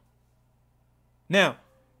order. Now,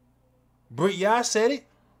 Brityah said it.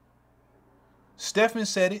 Staphan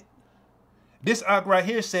said it. This Ak right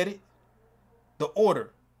here said it. The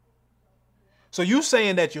order. So you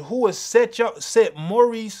saying that Yahuah set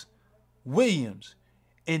Maurice Williams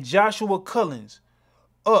and Joshua Cullins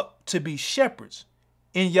up to be shepherds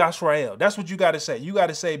in Yashra'al. That's what you got to say. You got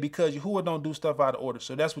to say because Yahuah don't do stuff out of order.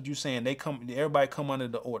 So that's what you're saying. Everybody come under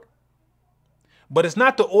the order. But it's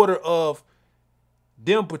not the order of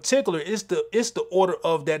them particular. It's the order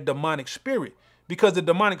of that demonic spirit. Because the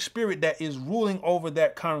demonic spirit that is ruling over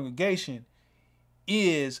that congregation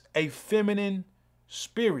is a feminine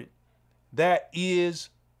spirit that is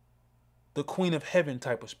the Queen of Heaven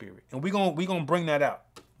type of spirit. And we're gonna bring that out,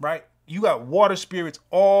 right? You got water spirits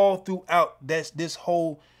all throughout this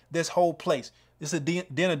whole place. It's a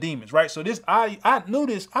den of demons, right? So this I knew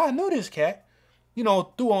this cat, you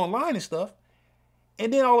know, through online and stuff.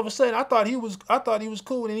 And then all of a sudden I thought he was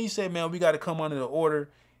cool. And he said, man, we got to come under the order.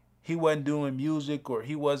 He wasn't doing music, or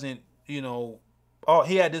he wasn't, you know,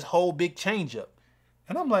 he had this whole big change up.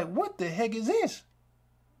 And I'm like, what the heck is this?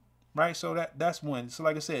 Right? So that's one. So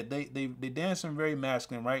like I said, they dancing very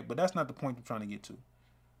masculine, right? But that's not the point I'm trying to get to.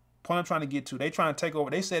 Point I'm trying to get to, they trying to take over.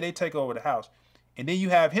 They said they take over the house. And then you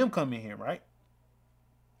have him come in here, right?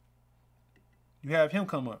 You have him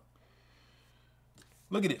come up.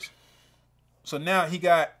 Look at this. So now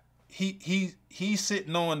he's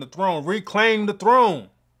sitting on the throne. Reclaim the throne.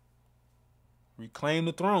 Reclaim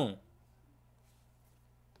the throne.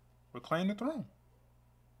 Reclaim the throne.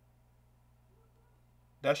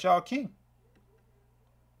 That's y'all king.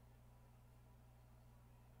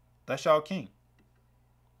 That's y'all king.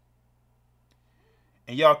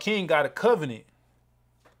 And y'all king got a covenant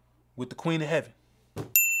with the Queen of Heaven.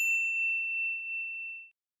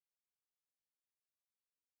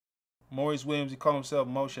 Maurice Williams, he called himself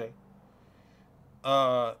Moshe.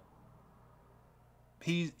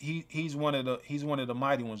 He's one of the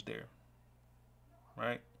mighty ones there,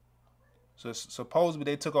 right? So supposedly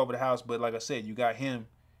they took over the house, but like I said, you got him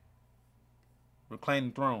reclaiming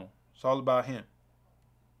the throne. It's all about him.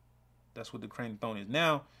 That's what the reclaiming throne is.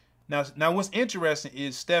 Now, what's interesting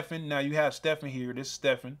is Staphan. Now you have Staphan here. This is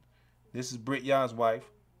Staphan. This is Brityah's wife.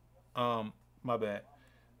 My bad.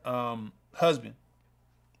 Husband.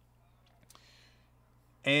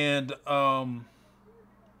 And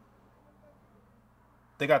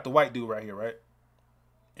they got the white dude right here, right?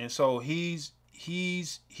 And so he's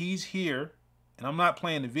here, and I'm not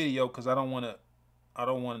playing the video because I don't want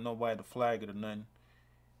nobody to flag it or nothing.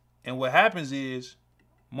 And what happens is,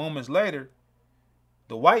 moments later,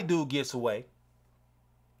 the white dude gets away,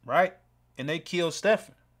 right? And they kill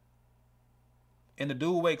Staphan. And the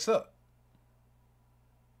dude wakes up.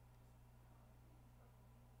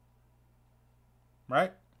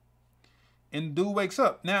 Right? And the dude wakes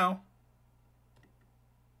up. Now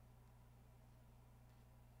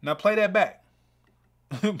play that back.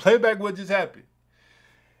 Play back what just happened.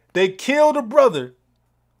 They killed the brother,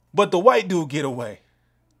 but the white dude get away.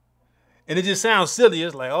 And it just sounds silly.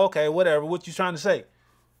 It's like, okay, whatever. What you trying to say?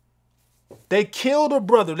 They killed a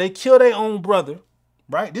brother. They killed their own brother.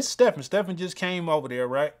 Right? This is Staphan. Staphan just came over there,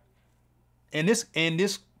 right? And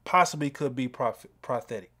this possibly could be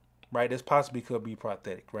prophetic. Right? This possibly could be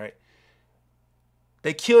prophetic, right?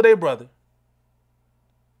 They killed their brother.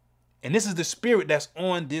 And this is the spirit that's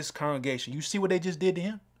on this congregation. You see what they just did to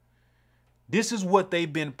him? This is what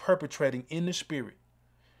they've been perpetrating in the spirit.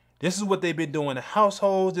 This is what they've been doing to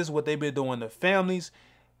households. This is what they've been doing to families.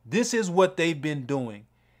 This is what they've been doing.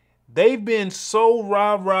 They've been so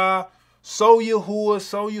rah-rah, so Yahuah,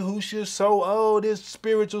 so Yahusha, so, this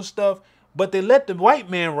spiritual stuff. But they let the white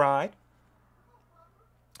man ride.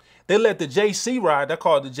 They let the JC ride. They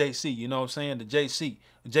call it the JC. You know what I'm saying? The JC.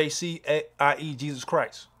 JC, i.e. Jesus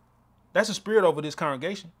Christ. That's the spirit over this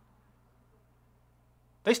congregation.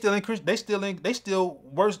 They still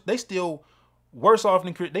worse off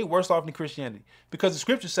than Christianity. Because the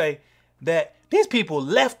scriptures say that these people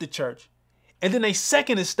left the church, and then their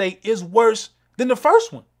second estate is worse than the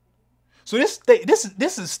first one. So this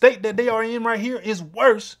estate that they are in right here is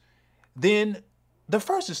worse than the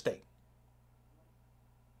first estate.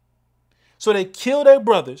 So they kill their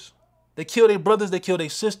brothers. They kill their brothers. They kill their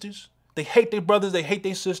sisters. They hate their brothers. They hate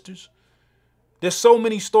their sisters. There's so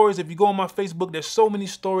many stories. If you go on my Facebook, there's so many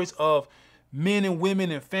stories of men and women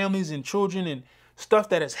and families and children and stuff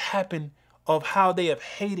that has happened of how they have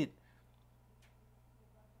hated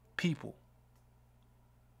people.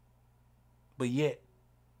 But yet,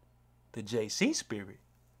 the JC spirit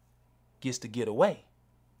gets to get away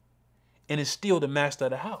and is still the master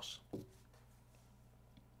of the house.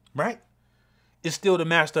 Right? It's still the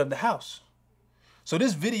master of the house. So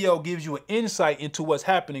this video gives you an insight into what's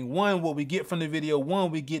happening. One, what we get from the video.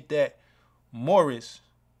 One, we get that Morris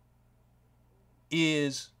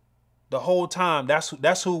is the whole time.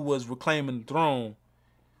 That's who was reclaiming the throne.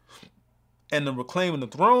 And the reclaiming the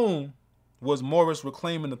throne was Morris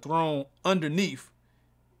reclaiming the throne underneath.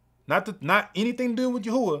 Not anything to do with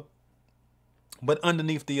Yahuah, but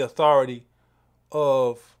underneath the authority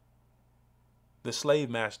of the slave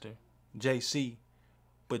master, JC.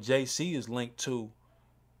 But JC is linked to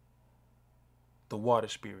the water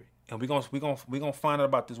spirit. And we're gonna find out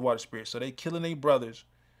about this water spirit. So they killing their brothers,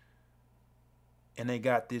 and they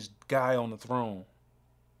got this guy on the throne.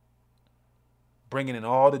 bringing in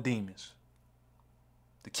all the demons.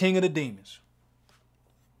 The king of the demons.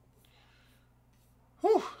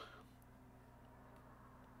 Whew.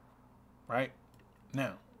 Right?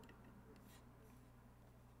 Now,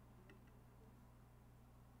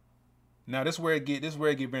 this is where it get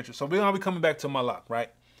venture. So we're gonna be coming back to Malak, right?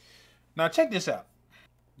 Now check this out.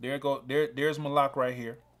 There's Malak right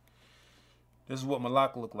here. This is what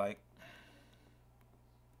Malak look like.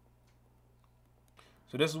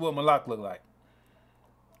 So this is what Malak look like.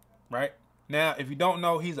 Right? Now, if you don't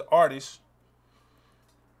know, he's an artist.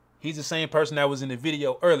 He's the same person that was in the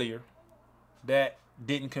video earlier that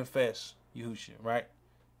didn't confess Yahusha, right?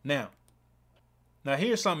 Now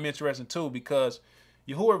here's something interesting too, because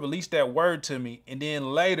Yahuah released that word to me, and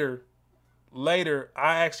then later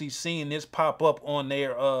I actually seen this pop up on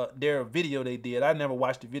their video they did. I never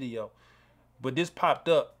watched the video, but this popped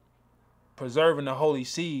up, preserving the holy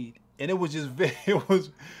seed, and it was just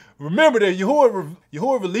remember that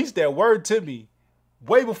Yahuah released that word to me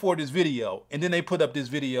way before this video, and then they put up this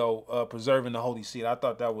video preserving the holy seed. I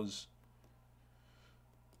thought that was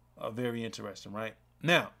very interesting, right?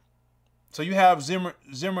 Now, so you have Zemir,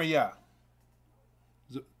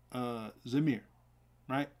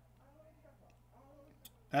 right?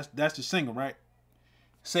 That's the singer, right?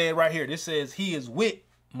 Say it right here. This says he is with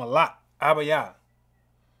Malak Abayah,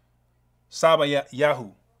 Saba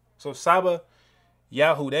Yahu. So Saba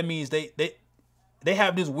Yahu, that means they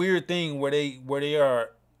have this weird thing where they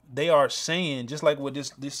are saying, just like what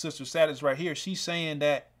this sister status right here, she's saying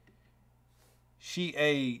that she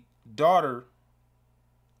a daughter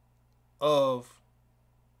of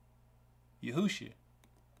Yahusha,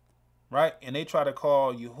 right? And they try to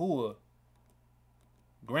call Yahuah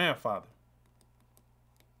grandfather.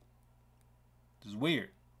 It's weird.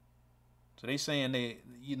 So they saying is,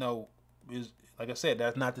 like I said,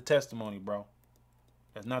 that's not the testimony, bro.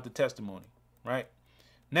 That's not the testimony, right?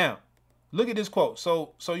 Now, look at this quote.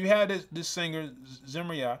 So you have this singer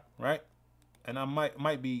Zemir, right? And I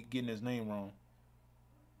might be getting his name wrong.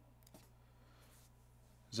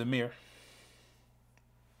 Zemir.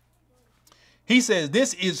 He says,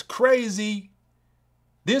 this is crazy.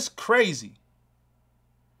 This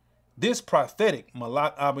prophetic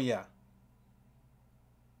Malak Abayah.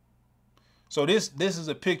 So this is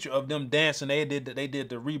a picture of them dancing. They did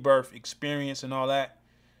the rebirth experience and all that.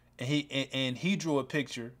 And he drew a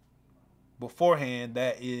picture beforehand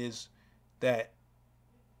that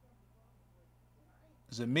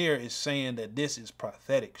Zemir is saying that this is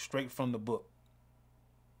prophetic, straight from the book.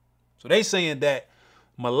 So they saying that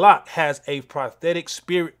Malak has a prophetic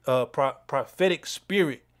spirit, to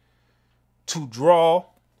draw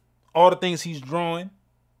all the things he's drawing.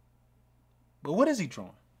 But what is he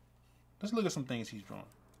drawing? Let's look at some things he's drawing.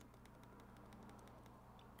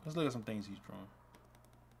 Let's look at some things.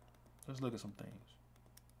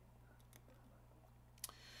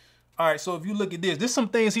 All right, so if you look at this, there's some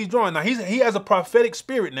things he's drawing. Now, he has a prophetic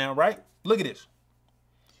spirit now, right? Look at this.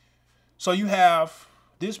 So you have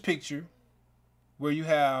this picture where you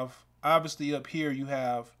have, obviously up here, you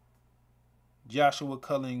have Joshua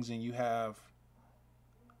Cullins and you have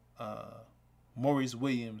Maurice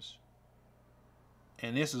Williams.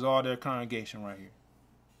 And this is all their congregation right here.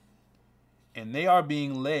 And they are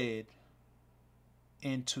being led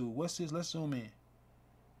into, what's this? Let's zoom in.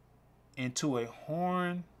 Into a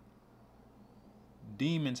horn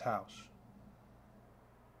demon's house.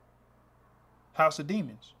 House of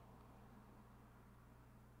demons.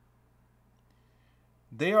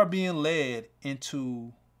 They are being led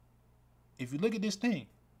into, if you look at this thing,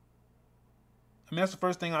 I mean, that's the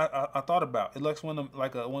first thing I thought about. It looks one of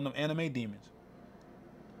them anime demons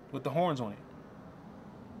with the horns on it.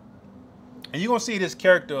 And you're going to see this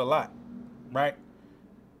character a lot, right?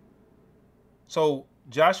 So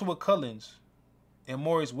Joshua Cullins and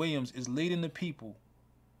Maurice Williams is leading the people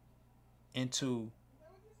into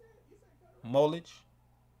knowledge,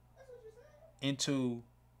 into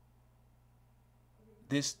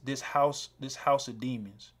this house of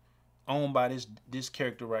demons owned by this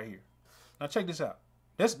character right here. Now check this out.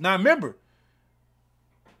 Now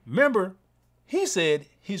remember, he said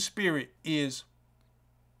his spirit is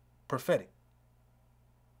prophetic.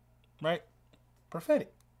 Right?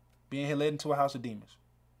 Prophetic. Being led into a house of demons.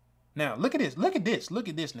 Now, look at this. Look at this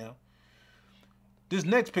now. This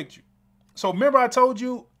next picture. So remember I told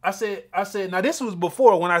you, I said, now this was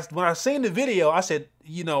before when I seen the video, I said,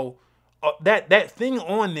 that thing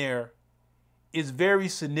on there is very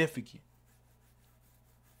significant.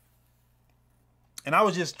 And I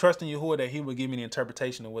was just trusting Yahuah that he would give me the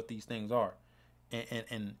interpretation of what these things are.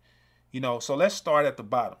 And so let's start at the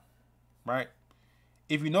bottom, right?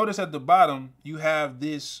 If you notice at the bottom, you have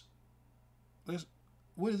this,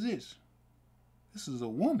 What is this? This is a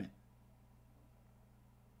woman.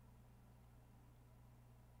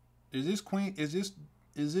 Is this queen? Is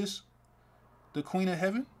this the Queen of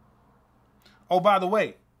Heaven? Oh, by the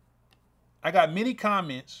way, I got many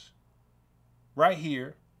comments right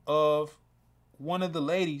here of one of the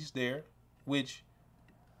ladies there, which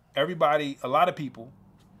everybody, a lot of people,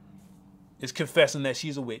 is confessing that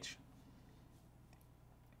she's a witch.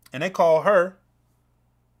 And they call her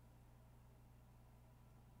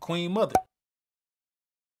Queen Mother.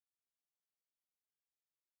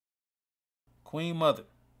 Queen Mother.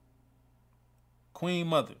 Queen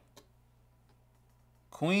Mother.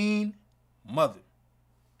 Queen Mother.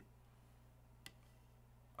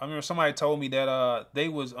 I remember somebody told me that they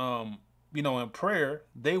was you know, in prayer,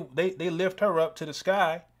 they lift her up to the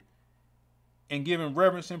sky and giving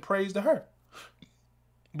reverence and praise to her.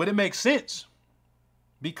 But it makes sense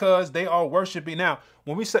because they are worshiping. Now,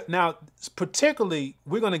 when we say, now, particularly,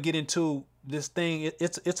 we're going to get into this thing.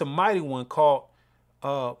 It's a mighty one called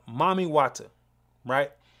Mami Wata,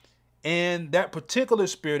 right? And that particular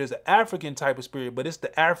spirit is an African type of spirit, but it's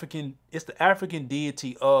the African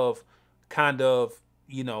deity of kind of,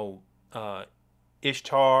 you know,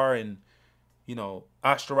 Ishtar and, you know,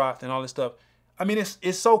 Ashtaroth and all this stuff. I mean,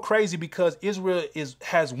 it's so crazy because Israel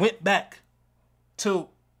has went back to,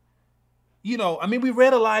 you know, I mean, we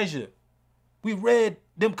read Elijah. We read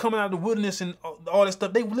them coming out of the wilderness and all that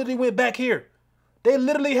stuff. They literally went back here. They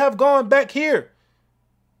literally have gone back here.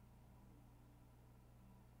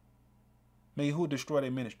 May Yahuah destroy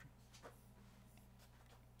their ministry.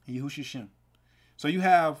 Yahusha Sham. So you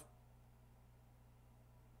have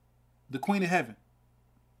the Queen of Heaven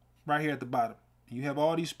right here at the bottom. You have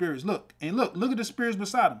all these spirits. Look at the spirits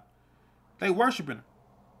beside them. They worshiping her.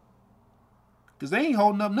 Because they ain't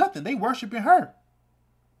holding up nothing. They worshiping her.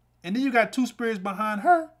 And then you got two spirits behind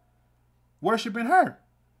her worshiping her.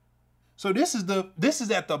 So this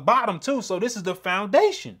is at the bottom too. So this is the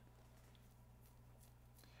foundation.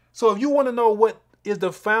 So if you want to know what is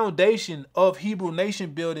the foundation of Hebrew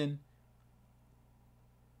nation building,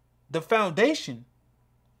 the foundation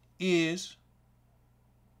is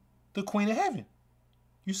the Queen of Heaven.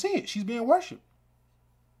 You see it. She's being worshipped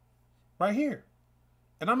right here.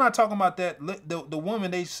 And I'm not talking about that. The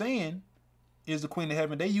woman they saying is the Queen of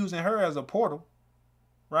Heaven. They using her as a portal,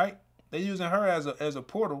 right? They using her as a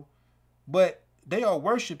portal, but they are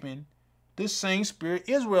worshiping this same spirit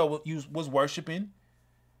Israel was worshiping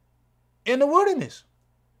in the wilderness,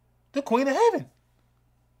 the Queen of Heaven.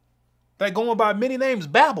 They're going by many names,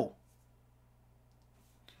 Babel.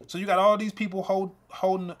 So you got all these people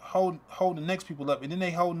holding the next people up, and then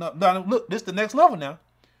they holding up. Now look, this is the next level now.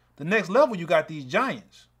 The next level, you got these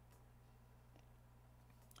giants.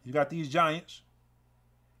 You got these giants.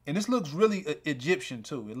 And this looks really Egyptian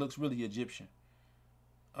too. It looks really Egyptian.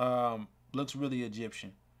 Looks really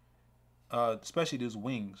Egyptian. Especially these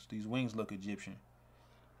wings. These wings look Egyptian.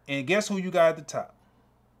 And guess who you got at the top?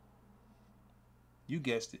 You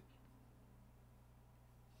guessed it.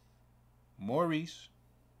 Maurice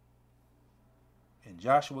and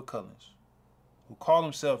Joshua Cullins, who call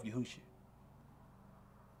himself Yahusha.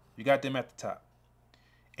 You got them at the top.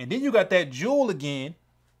 And then you got that jewel again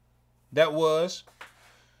that was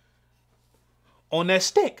on that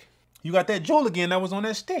stick. You got that jewel again that was on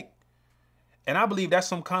that stick. And I believe that's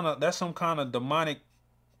some kind of demonic,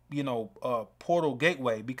 you know, portal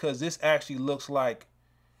gateway, because this actually looks like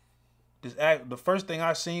the first thing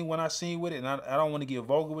I seen when I seen with it, and I don't want to get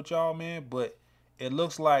vulgar with y'all, man, but it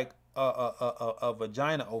looks like a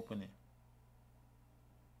vagina opening.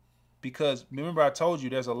 Because remember I told you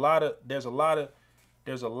there's a lot of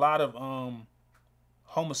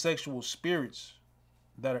homosexual spirits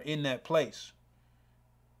that are in that place,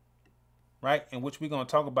 right? In which we're gonna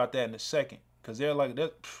talk about that in a second, because they're like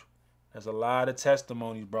there's a lot of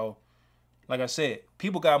testimonies, bro. Like I said,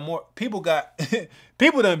 people done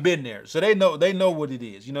been there, so they know what it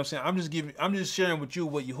is. You know what I'm saying? I'm just sharing with you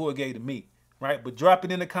what Yahuah gave to me, right? But drop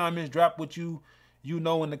it in the comments, drop what you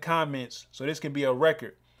know in the comments, so this can be a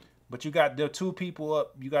record. But you got the two people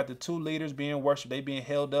up, you got the two leaders being worshipped, they being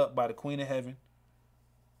held up by the Queen of Heaven.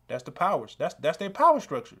 That's the powers. That's their power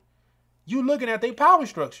structure. You looking at their power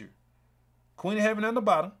structure. Queen of Heaven on the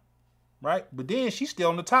bottom, right? But then she's still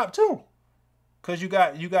on the top too. Cause you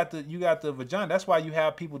got the vagina. That's why you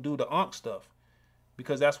have people do the Ankh stuff,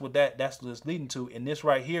 because that's what that's leading to. And this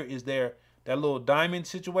right here is that little diamond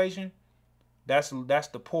situation. That's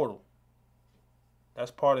the portal. That's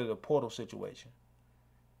part of the portal situation.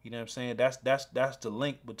 You know what I'm saying? That's the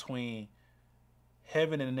link between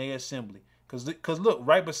heaven and their assembly. Cause look,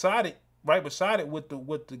 right beside it with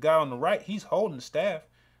the guy on the right, he's holding the staff,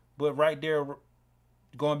 But right there,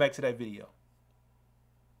 going back to that video,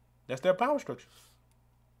 that's their power structure.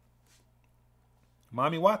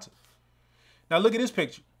 Mommy Watson. Now look at this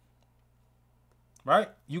picture. Right?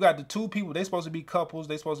 You got the two people. They're supposed to be couples.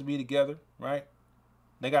 They're supposed to be together. Right?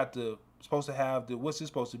 They got supposed to have what's this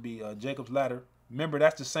supposed to be? Jacob's ladder. Remember,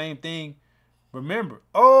 that's the same thing. Remember.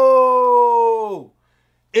 Oh,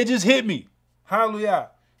 it just hit me.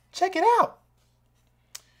 Hallelujah. Check it out.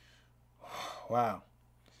 Wow.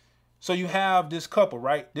 So you have this couple,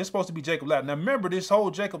 right? This is supposed to be Jacob's ladder. Now remember, this whole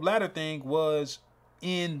Jacob ladder thing was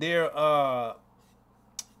in their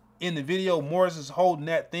in the video. Morris is holding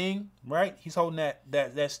that thing, right? He's holding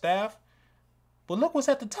that staff. But look what's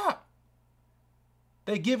at the top.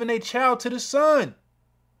 They giving a child to the sun.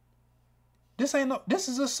 This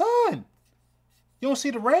is a sun. You don't see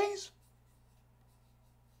the rays?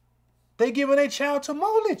 They giving a child to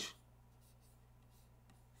Molech.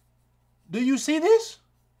 Do you see this?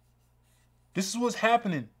 This is what's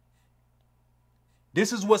happening.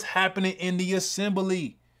 This is what's happening in the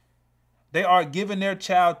assembly. They are giving their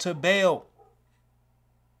child to Baal,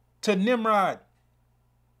 to Nimrod,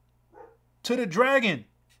 to the dragon.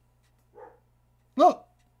 Look.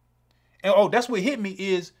 And oh, that's what hit me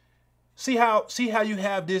is see how you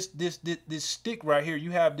have this stick right here.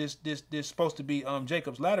 You have this supposed to be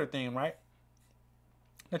Jacob's ladder thing, right?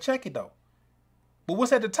 Now check it though. But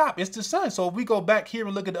what's at the top? It's the sun. So if we go back here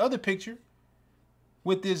and look at the other picture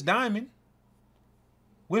with this diamond,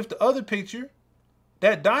 with the other picture,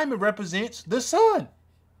 that diamond represents the sun.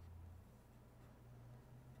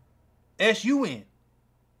 S-U-N.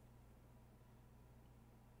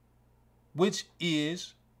 Which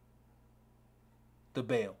is the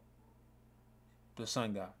Baal, the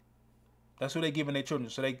sun god. That's what they giving their children.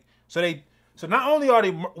 So not only are they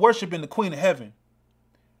worshiping the Queen of Heaven,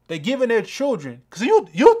 they giving their children, because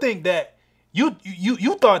you think that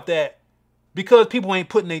you thought that because people ain't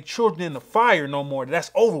putting their children in the fire no more,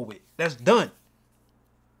 that's over with. That's done.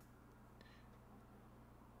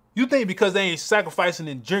 You think because they ain't sacrificing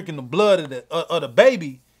and drinking the blood of the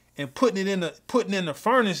baby and putting it in the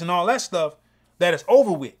furnace and all that stuff, that it's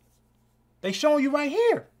over with. They showing you right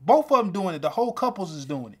here. Both of them doing it. The whole couples is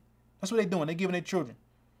doing it. That's what they doing. They giving their children.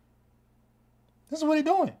 This is what they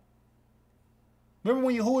doing. Remember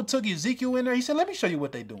when Yahuah took Ezekiel in there? He said, let me show you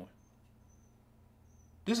what they doing.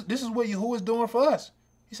 This is what Yahuah is doing for us.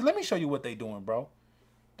 He said, let me show you what they doing, bro.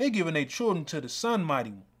 They giving their children to the Sun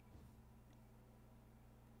Mighty One.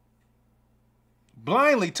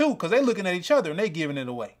 Blindly, too, because they looking at each other and they giving it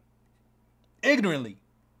away. Ignorantly.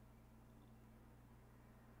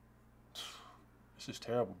 This is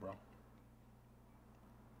terrible, bro.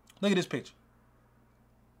 Look at this picture.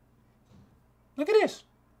 Look at this.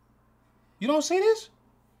 You don't see this?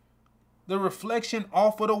 The reflection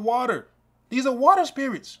off of the water. These are water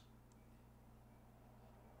spirits.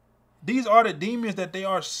 These are the demons that they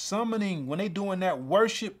are summoning when they doing that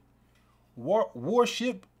worship.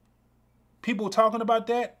 People talking about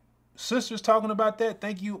that. Sisters talking about that.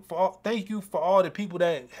 Thank you for all the people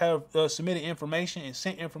that have submitted information and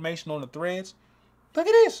sent information on the threads. Look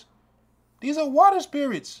at this. These are water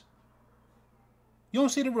spirits. You don't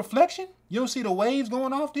see the reflection? You don't see the waves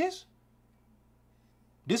going off this?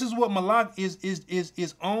 This is what Malak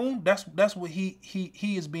is on. That's what he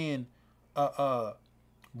is being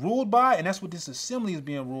ruled by, and that's what this assembly is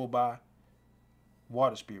being ruled by.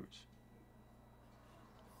 Water spirits.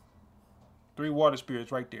 3 water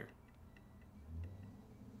spirits right there.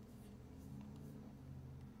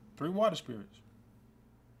 3 water spirits.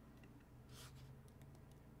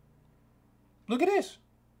 Look at this.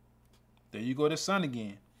 There you go, the sun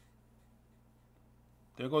again.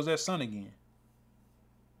 There goes that sun again.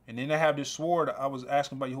 And then I have this sword. I was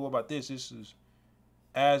asking about Yahuah about this. This is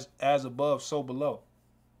as above, so below.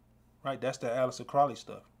 Right? That's the Aluah Crawley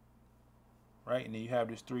stuff. Right? And then you have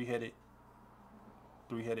this three-headed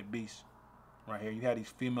beast. Right here. You have these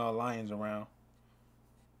female lions around.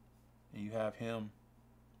 And you have him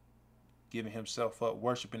giving himself up,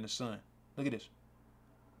 worshiping the sun. Look at this.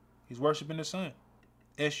 He's worshiping the sun.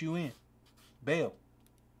 S-U-N. Baal.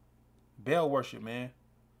 Baal worship, man.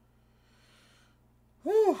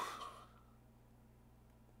 Whew.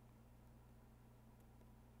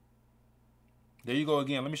 There you go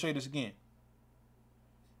again. Let me show you this again.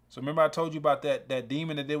 So remember I told you about that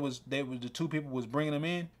demon that the 2 people was bringing them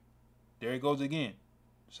in? There it goes again.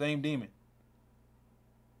 Same demon.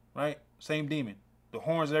 Right? Same demon. The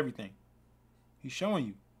horns and everything. He's showing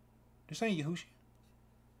you. This ain't Yahusha.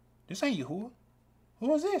 This ain't Yahuah.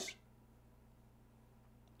 Who is this?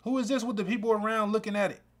 Who is this with the people around looking at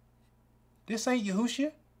it? This ain't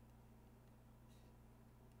Yahusha.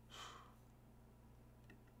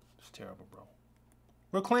 terrible, bro.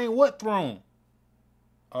 Reclaim what throne?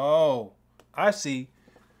 Oh, I see.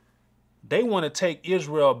 They want to take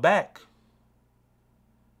Israel back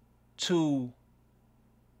to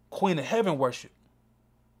Queen of Heaven worship.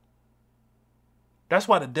 That's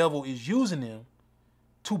why the devil is using them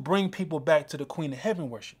to bring people back to the Queen of Heaven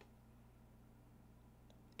worship.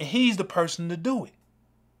 And he's the person to do it.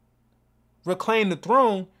 Reclaim the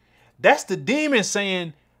throne. That's the demon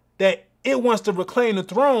saying that it wants to reclaim the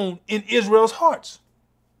throne in Israel's hearts.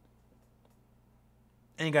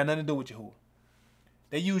 Ain't got nothing to do with Yahuah.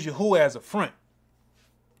 They use Yahuah as a front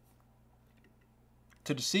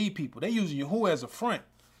to deceive people. They use Yahuah as a front.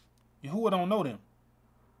 Yahuah don't know them.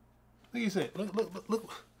 Look, he said, look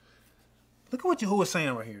at what Yahuah is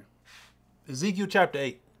saying right here. Ezekiel chapter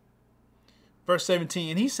 8, verse 17.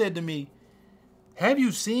 And he said to me, have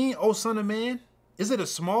you seen, O son of man? Is it a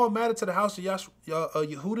small matter to the house of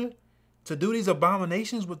Yahudah to do these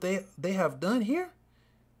abominations what they have done here?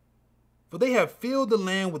 For they have filled the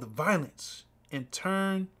land with violence and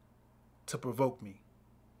turned to provoke me.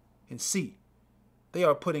 And see, they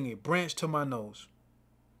are putting a branch to my nose.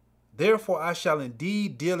 Therefore I shall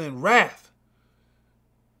indeed deal in wrath.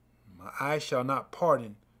 My eyes shall not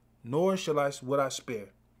pardon, nor would I spare.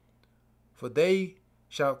 For they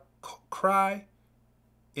shall cry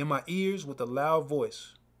in my ears with a loud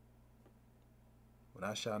voice, but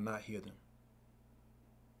I shall not hear them.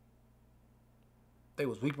 They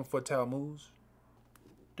was weeping for Talmuds.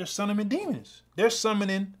 They're summoning demons. They're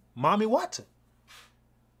summoning Mami Wata.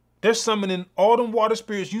 They're summoning all them water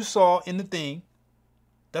spirits you saw in the thing.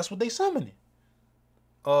 That's what they summoning.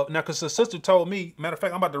 Now, because the sister told me, matter of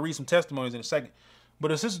fact, I'm about to read some testimonies in a second, but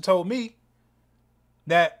the sister told me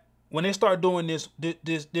that when they start doing this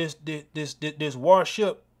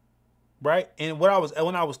worship, right? And when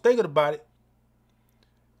I was thinking about it,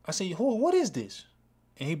 I said, what is this?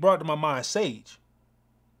 And he brought to my mind sage.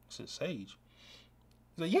 I said, sage?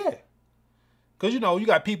 He said, yeah. Because, you know, you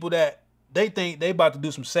got people that they think they about to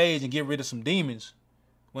do some sage and get rid of some demons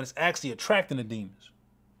when it's actually attracting the demons.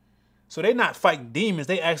 So they're not fighting demons,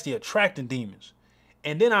 they actually attracting demons.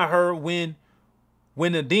 And then I heard when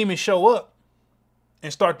the demons show up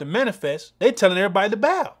and start to manifest, they telling everybody to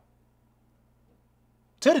bow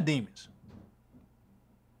to the demons.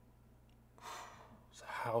 It's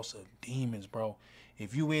a house of demons, bro.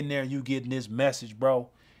 If you in there, you getting this message, bro,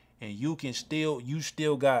 and you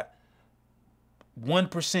still got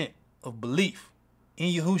 1% of belief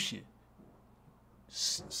in Yahusha,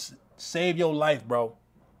 save your life, bro,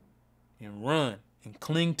 and run and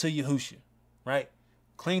cling to Yahusha, right?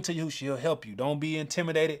 Cling to Yahusha, he'll help you. Don't be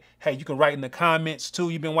intimidated. Hey, you can write in the comments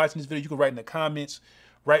too. You've been watching this video, you can write in the comments,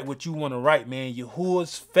 write what you want to write, man.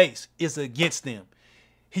 Yahuah's face is against them.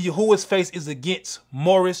 Yahuah's face is against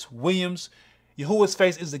Morris Williams. Yahuah's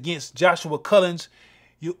face is against Joshua Cullins.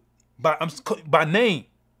 By name,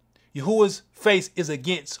 Yahuah's face is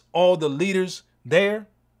against all the leaders there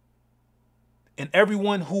and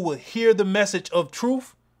everyone who will hear the message of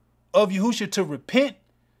truth of Yahusha to repent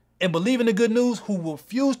and believe in the good news, who will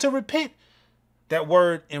refuse to repent. That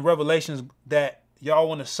word in Revelations that y'all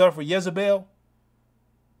want to suffer Jezebel.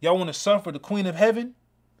 Y'all want to suffer the Queen of Heaven.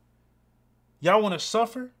 Y'all want to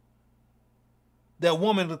suffer that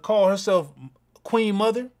woman to call herself Queen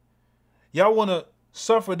Mother. Y'all want to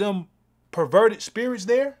suffer them perverted spirits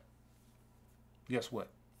there. Guess what?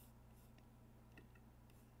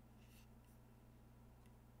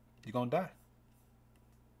 You're going to die.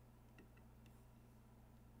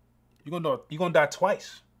 You're gonna die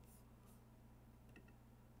twice.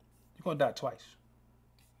 You're gonna die twice.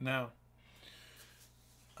 Now,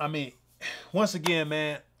 I mean, once again,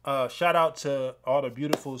 man, shout out to all the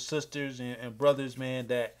beautiful sisters and brothers, man,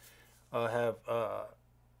 that have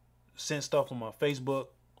sent stuff on my Facebook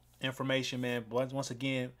information, man. But once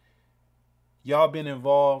again, y'all been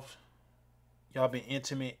involved. Y'all been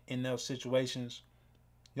intimate in those situations.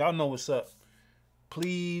 Y'all know what's up.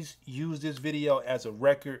 Please use this video as a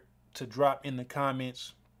record to drop in the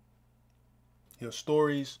comments your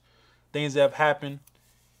stories, things that have happened,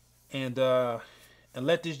 and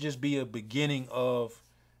let this just be a beginning of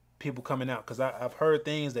people coming out, because I've heard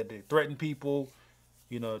things that they threaten people,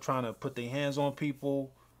 you know, trying to put their hands on people,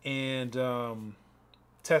 and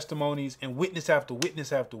testimonies and witness after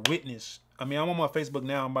witness after witness. I mean, I'm on my Facebook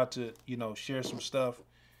now. I'm about to, you know, share some stuff,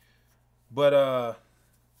 but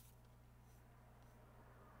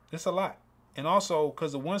it's a lot. And also,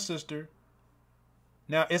 because the one sister,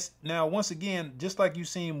 now once again, just like you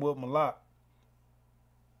seen with Aluah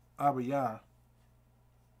of Abraham,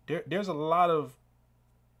 there's a lot of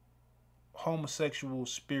homosexual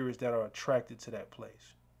spirits that are attracted to that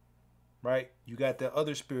place. right? You got that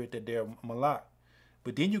other spirit that they're malak.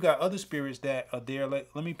 But then you got other spirits that are there. Like,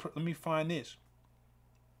 let me find this.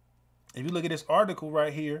 If you look at this article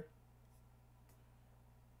right here,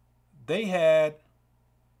 they had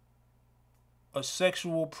a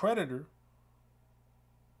sexual predator,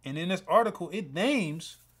 and in this article it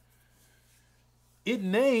names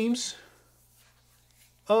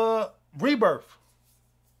Rebirth.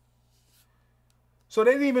 So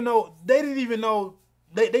they didn't even know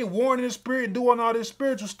they warning the spirit, doing all this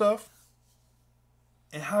spiritual stuff.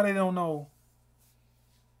 And how they don't know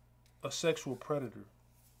a sexual predator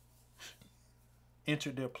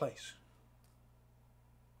entered their place.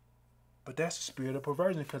 But that's the spirit of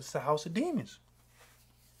perversion, because it's the house of demons.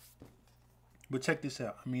 But check this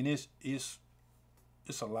out. I mean, it's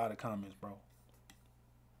a lot of comments, bro.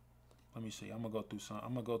 Let me see. I'm gonna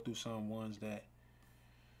go through some ones that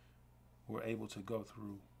we're able to go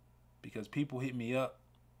through, because people hit me up.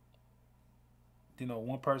 You know,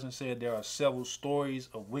 one person said there are several stories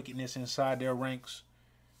of wickedness inside their ranks.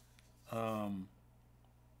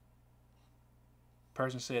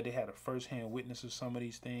 Person said they had a first-hand witness of some of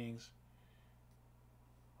these things.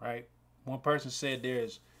 Right? One person said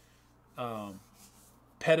there's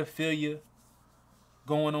pedophilia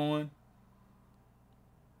going on.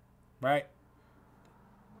 Right?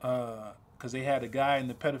 Because they had a guy in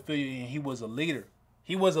the pedophilia and he was a leader.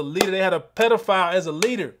 He was a leader. They had a pedophile as a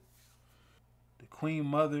leader. The Queen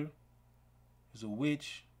Mother is a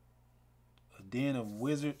witch, a den of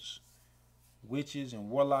wizards, witches, and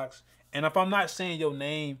warlocks. And if I'm not saying your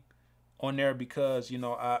name on there, because, you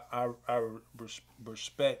know, I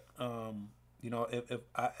respect, you know, if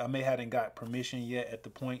I may hadn't got permission yet at the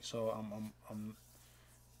point, so I'm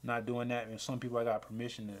not doing that. And some people I got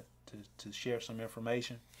permission to share some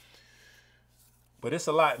information. But it's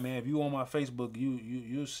a lot, man. If you on my Facebook,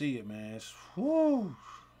 you'll see it, man. It's, whoo,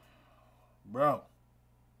 bro.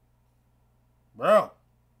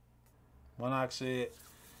 Monarch said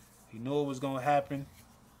he knew it was gonna happen.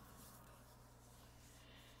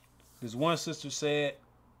 This one sister said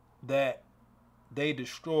that they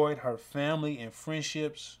destroyed her family and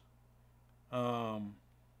friendships. Yahuah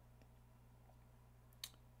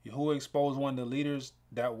exposed one of the leaders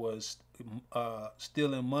that was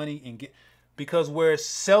stealing money and because where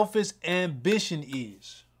selfish ambition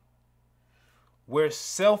is,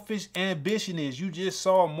 you just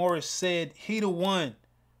saw Morris said he the one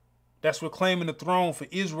that's reclaiming the throne for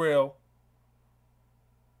Israel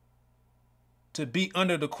to be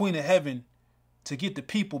under the Queen of Heaven, to get the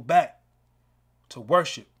people back to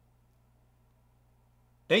worship.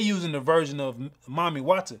 They using the version of Mami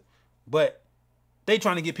Wata, but they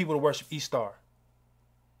trying to get people to worship Ishtar,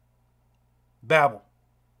 Babel,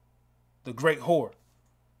 the great whore.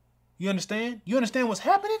 You understand? You understand what's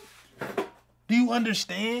happening? Do you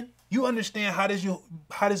understand? You understand how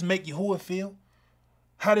does make Yahuah feel?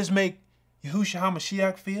 How does make Yahusha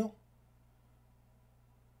HaMashiach feel?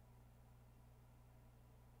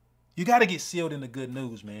 You got to get sealed in the good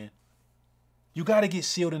news, man. You got to get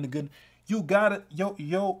sealed in the good. You got to,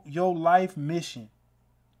 your life mission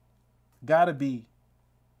got to be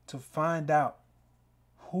to find out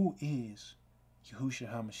who is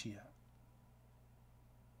Yahusha HaMashiach.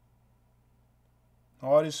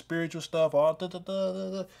 All this spiritual stuff, all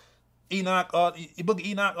Enoch, the book of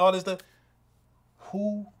Enoch, all this stuff.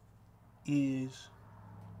 Who is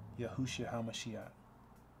Yahusha HaMashiach?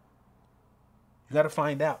 You got to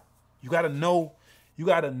find out. You got to know. You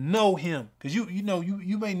got to know him, because you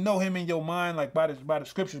may know him in your mind, like by the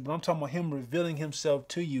scriptures, but I'm talking about him revealing himself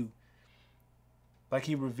to you, like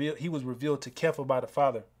he was revealed to Kefa by the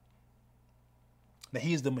Father. That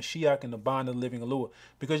he is the Mashiach and the bond of the living Aluah.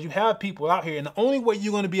 Because you have people out here, and the only way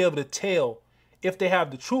you're going to be able to tell if they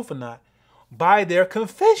have the truth or not, by their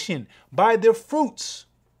confession, by their fruits.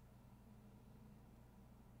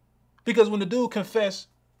 Because when the dude confessed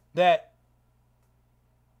that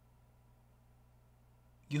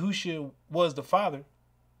Yahusha was the Father,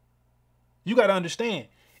 you got to understand,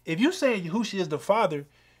 if you saying Yahusha is the Father,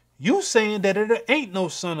 you saying that there ain't no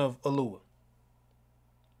son of Aluah.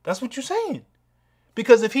 That's what you're saying.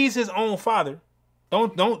 Because if he's his own father,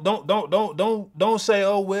 don't say,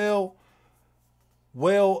 oh well,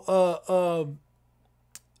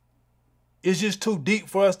 it's just too deep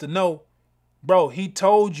for us to know. Bro, he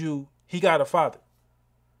told you he got a father.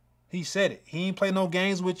 He said it. He ain't play no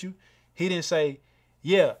games with you. He didn't say,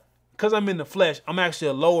 yeah, because I'm in the flesh, I'm actually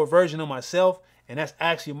a lower version of myself, and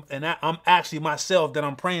I'm actually myself that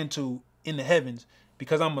I'm praying to in the heavens,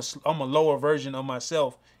 because I'm a lower version of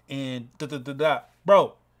myself, and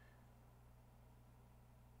Bro,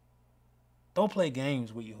 don't play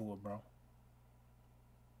games with Yahuah, bro.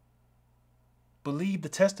 believe the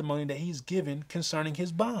testimony that he's given concerning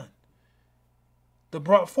his bond, the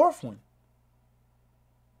brought forth one.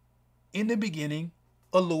 In the beginning,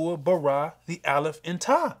 Aluah, Bara, the Aleph, and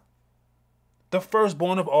Ta, the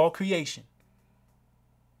firstborn of all creation.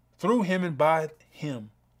 Through him and by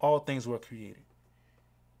him, all things were created.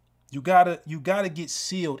 You gotta get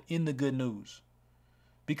sealed in the good news,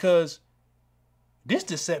 because this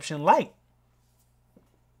deception light.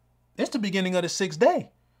 It's the beginning of the 6th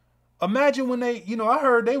day. Imagine when they, I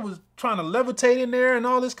heard they was trying to levitate in there and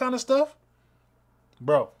all this kind of stuff.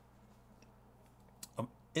 Bro,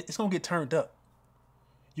 it's going to get turned up.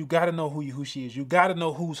 You got to know who Yahusha is. You got to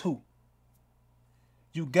know who's who.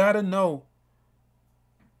 You got to know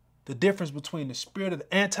the difference between the spirit of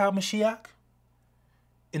the anti-Mashiach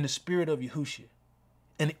and the spirit of Yahusha.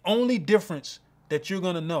 And the only difference that you're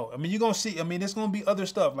going to know, you're going to see, there's going to be other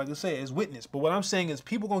stuff, like I said, as witness. But what I'm saying is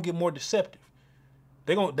people going to get more deceptive.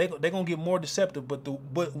 They're going to get more deceptive.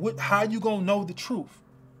 But how you going to know the truth,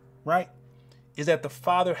 right, is that the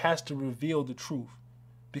Father has to reveal the truth.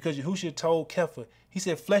 Because Yahusha told Kepha, he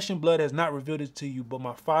said, flesh and blood has not revealed it to you, but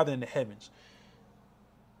my Father in the heavens.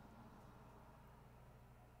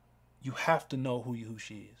 You have to know who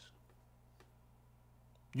Yahusha is.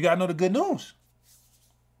 You got to know the good news.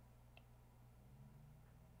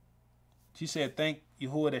 She said, thank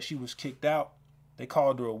Yahuah that she was kicked out. They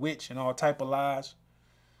called her a witch and all type of lies.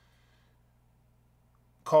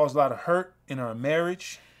 Caused a lot of hurt in her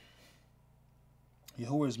marriage.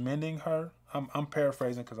 Yahuah is mending her. I'm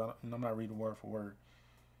paraphrasing because I'm not reading word for word.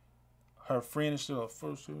 Her friend is still a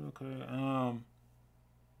first. Okay.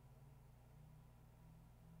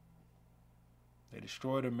 They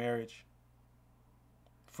destroyed her marriage.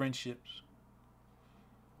 Friendships.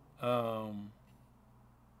 What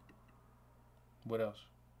else?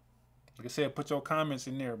 Like I said, put your comments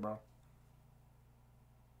in there, bro.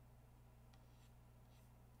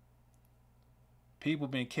 People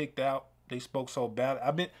been kicked out. They spoke so bad.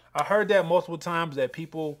 I heard that multiple times, that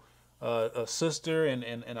people, a sister and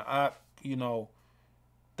an aunt,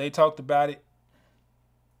 they talked about it.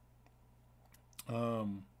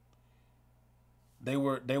 They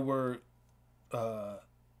were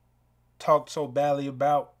talked so badly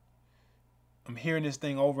about. I'm hearing this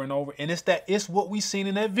thing over and over, and it's what we seen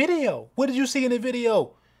in that video. What did you see in the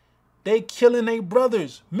video? They killing their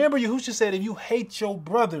brothers. Remember, Yahusha said, if you hate your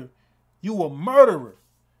brother, you a murderer.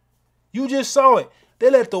 You just saw it. They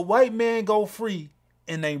let the white man go free,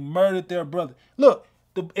 and they murdered their brother. Look,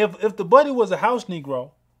 if the buddy was a house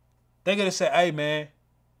Negro, they gotta say, hey man,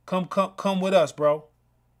 come with us, bro.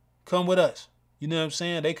 Come with us. You know what I'm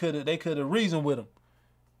saying? They could have reasoned with him.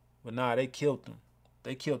 But nah, they killed them.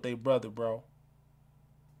 They killed their brother, bro.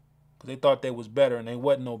 Because they thought they was better, and they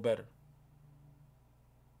wasn't no better.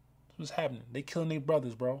 That's what's happening. They killing their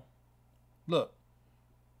brothers, bro. Look.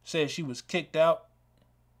 Said she was kicked out.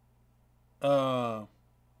 Because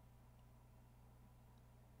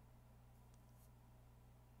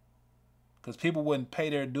people wouldn't pay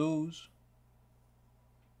their dues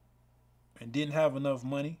and didn't have enough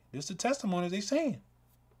money. This is the testimony they saying.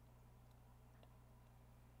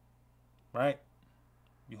 Right?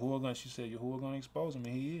 She said Yahuah gonna expose him,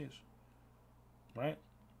 and he is. Right?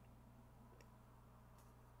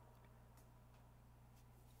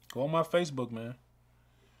 Go on my Facebook, man.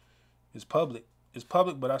 It's public. It's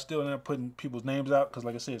public, but I still end up putting people's names out because,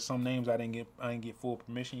 like I said, some names I didn't get full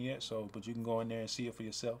permission yet. So, but you can go in there and see it for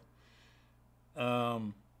yourself.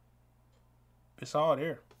 It's all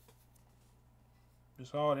there.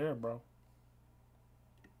 It's all there, bro.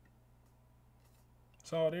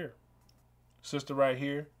 It's all there. Sister right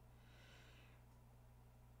here.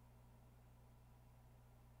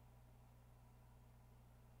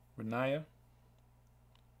 Brityah.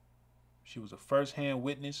 She was a first-hand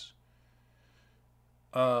witness.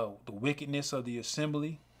 The wickedness of the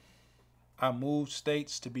assembly. I moved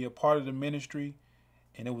states to be a part of the ministry,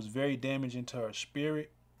 and it was very damaging to her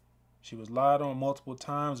spirit. She was lied on multiple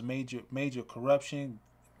times, major corruption,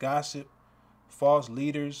 gossip, false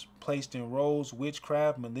leaders placed in roles,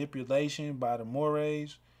 witchcraft, manipulation by the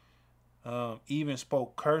mores, even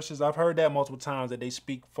spoke curses. I've heard that multiple times, that they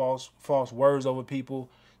speak false words over people,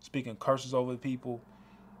 speaking curses over people.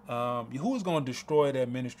 Yahuah's going to destroy that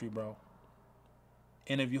ministry, bro.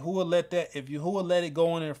 And if Yahuah let it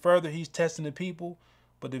go on any further, he's testing the people.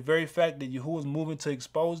 But the very fact that Yahuah's moving to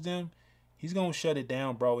expose them, he's going to shut it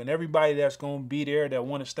down, bro. And everybody that's going to be there, that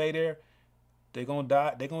want to stay there, they're going to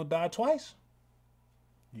die. They're going to die twice.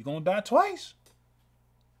 You're going to die twice.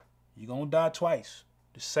 You're going to die twice.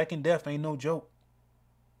 The second death ain't no joke.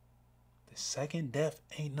 The second death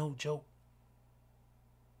ain't no joke.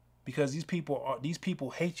 Because these people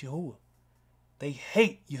hate Yahuah. They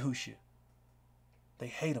hate Yahusha. They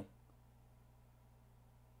hate him.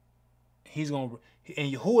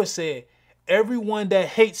 And Yahuah said, everyone that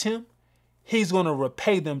hates him, he's going to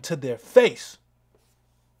repay them to their face.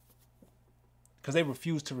 Because they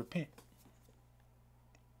refuse to repent.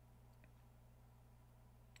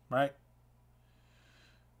 Right?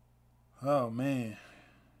 Oh, man.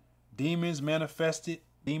 Demons manifested.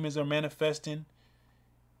 Demons are manifesting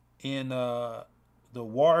in the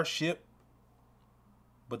warship.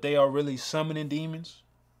 But they are really summoning demons.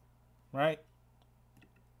 Right?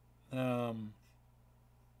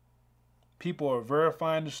 People are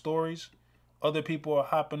verifying the stories. Other people are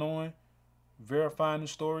hopping on, verifying the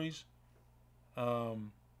stories.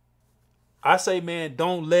 I say, man,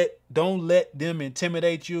 don't let them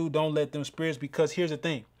intimidate you. Don't let them spirits, because here's the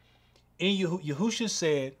thing. In Yahusha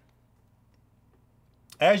said,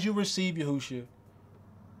 as you receive Yahusha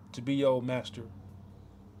to be your master,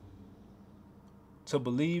 to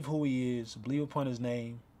believe who he is, believe upon his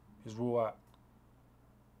name, his ruach,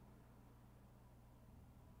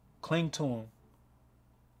 cling to him,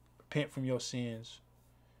 repent from your sins.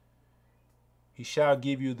 He shall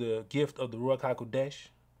give you the gift of the Ruach HaKodesh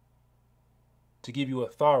to give you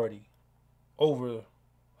authority over,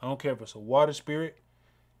 I don't care if it's a water spirit.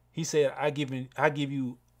 He said, I give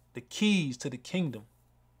you the keys to the kingdom.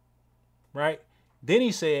 Right? Then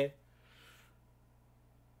he said,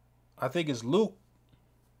 I think it's Luke.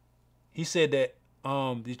 He said that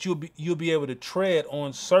that you'll be able to tread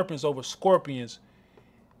on serpents, over scorpions,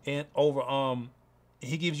 and over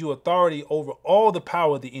he gives you authority over all the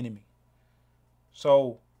power of the enemy.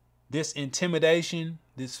 So this intimidation,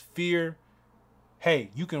 this fear, hey,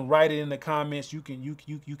 you can write it in the comments. You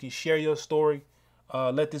can share your story.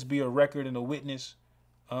 Let this be a record and a witness,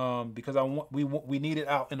 because we need it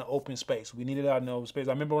out in the open space. We need it out in the open space.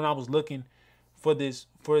 I remember when I was looking for this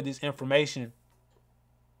information,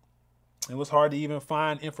 it was hard to even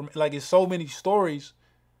find information. Like, it's so many stories,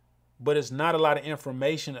 but it's not a lot of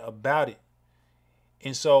information about it.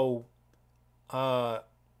 And so yeah,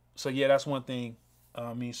 that's one thing.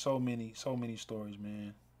 I mean, so many stories,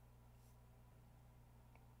 man.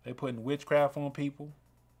 They putting witchcraft on people.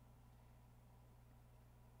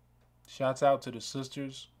 Shouts out to the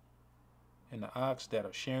sisters and the ox that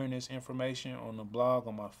are sharing this information on the blog,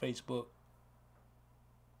 on my Facebook.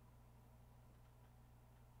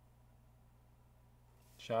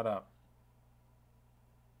 Shout out.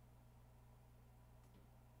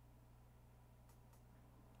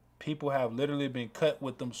 People have literally been cut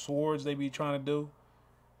with them swords they be trying to do.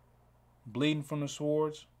 Bleeding from the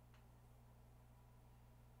swords.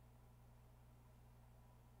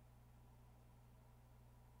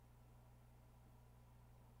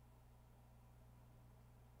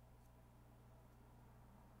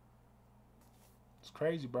 It's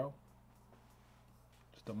crazy, bro.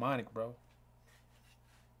 It's demonic, bro.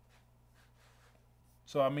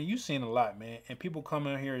 So, I mean, you've seen a lot, man. And people come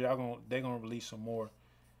in here, they're gonna release some more.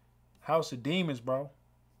 House of Demons, bro.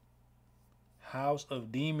 House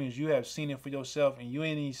of Demons. You have seen it for yourself, and you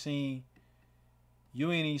ain't even seen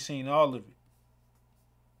all of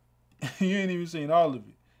it. You ain't even seen all of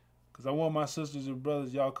it. Because I want my sisters and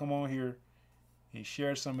brothers, y'all come on here and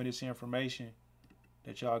share some of this information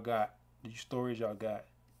that y'all got, these stories y'all got.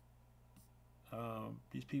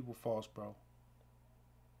 These people false, bro.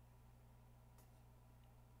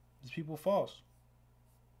 These people false.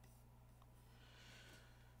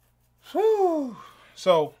 Whew.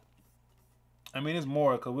 So, I mean, it's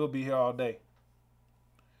more, because we'll be here all day.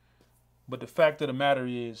 But the fact of the matter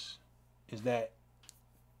is that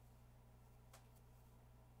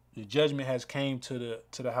the judgment has came to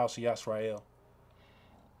the house of Yashra'al.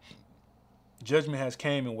 Judgment has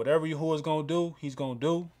came, and whatever Yahuah is going to do, he's going to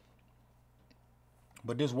do.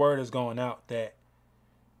 But this word is going out that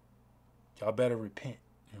y'all better repent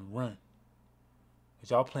and run.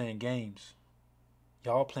 Because y'all playing games.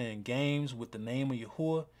 Y'all playing games with the name of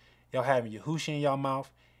Yahuah. Y'all having Yahusha in y'all mouth,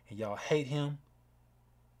 and y'all hate him.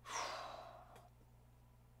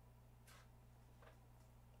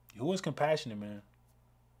 Yahuah is compassionate, man.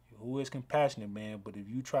 Yahuah is compassionate, man. But if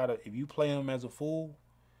you play him as a fool,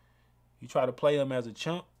 you try to play him as a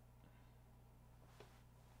chump,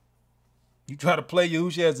 you try to play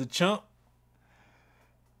Yahusha as a chump,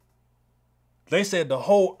 they said the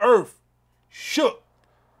whole earth shook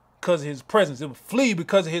because of his presence. It would flee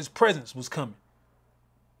because of his presence was coming.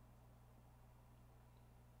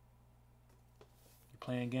 You're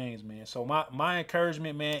playing games, man. So my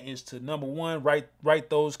encouragement, man, is to, number one, write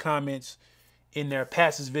those comments in there,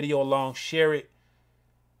 pass this video along, share it.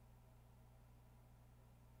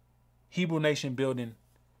 Hebrew Nation Building,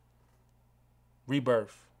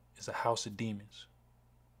 Rebirth. is a house of demons.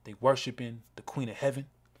 They worshiping the Queen of Heaven.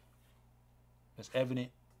 That's evident.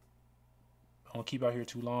 I won't keep out here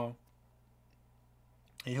too long.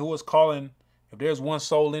 And who is calling, if there's one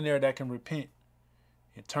soul in there that can repent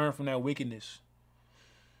and turn from that wickedness,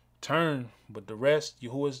 turn. But the rest,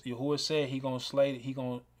 Yahuah said he gonna slay it. He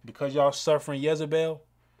gonna, because y'all suffering Jezebel,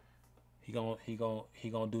 he gonna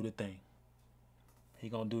do the thing. He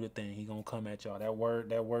gonna do the thing. He gonna come at y'all. That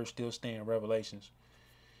word still stands. Revelation.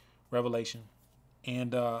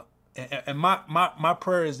 And my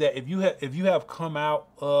prayer is that if you have come out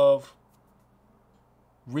of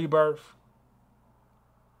rebirth,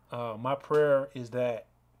 my prayer is that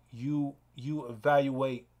you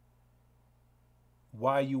evaluate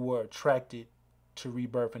why you were attracted to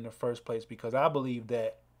rebirth in the first place, because I believe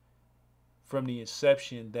that from the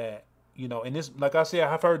inception that, you know, and this, like I said,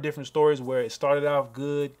 I've heard different stories where it started off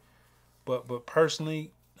good, but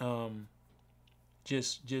personally,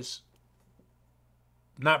 just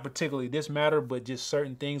not particularly this matter, but just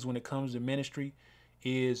certain things when it comes to ministry,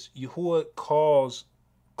 is Yahuah calls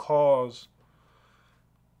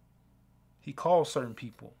certain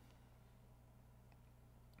people,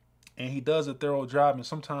 and he does a thorough job. And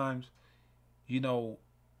sometimes, you know,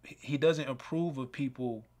 he doesn't approve of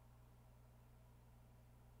people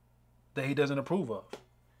that he doesn't approve of.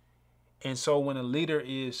 And so when a leader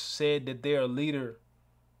is said that they're a leader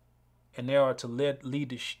and they are to lead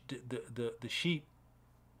the sheep,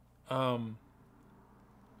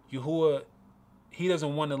 Yahuah, he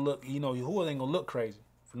doesn't want to look, you know, Yahuah ain't gonna look crazy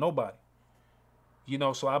for nobody. You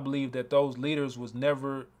know, so I believe that those leaders was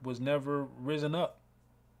never risen up,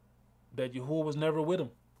 that Yahuah was never with them.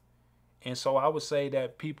 And so I would say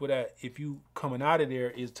that people that, if you coming out of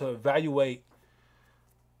there, is to evaluate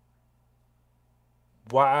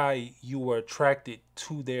why you were attracted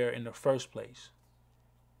to there in the first place.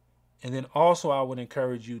 And then also I would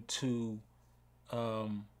encourage you to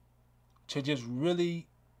just really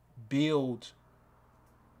build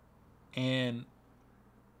and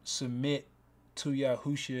submit to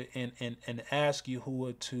Yahusha and ask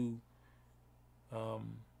Yahuah to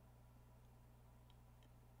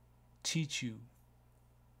teach you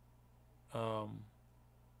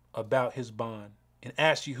about his bond, and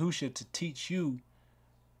ask Yahusha to teach you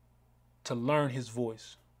to learn his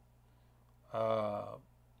voice. Ask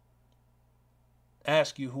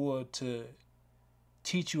Yahuah to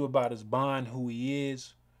teach you about his bond, who he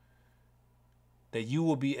is, that you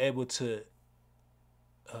will be able to,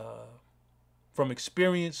 from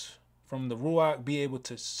experience, from the Ruach, be able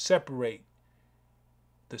to separate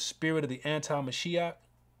the spirit of the anti-Mashiach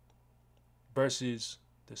versus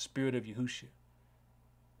the spirit of Yahusha,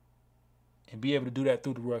 and be able to do that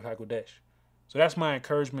through the Ruach HaKodesh. So that's my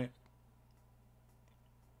encouragement.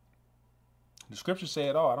 The scripture say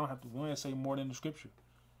it all. I don't have to go and say more than the scripture.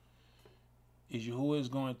 Is Yahuah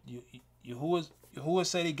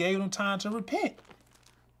said he gave them time to repent.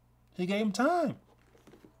 He gave them time.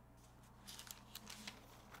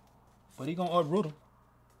 But he gonna uproot them.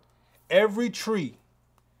 Every tree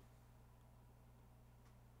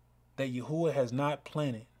that Yahuah has not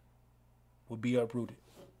planted will be uprooted.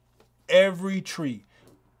 Every tree.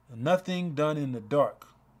 Nothing done in the dark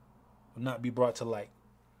will not be brought to light.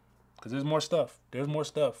 Because there's more stuff. There's more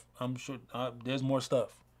stuff. I'm sure there's more stuff.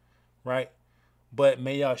 Right? But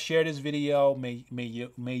may y'all share this video. May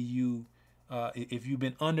you, if you've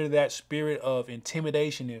been under that spirit of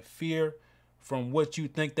intimidation and fear from what you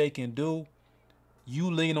think they can do,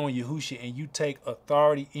 you lean on Yahusha and you take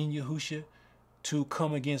authority in Yahusha to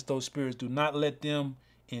come against those spirits. Do not let them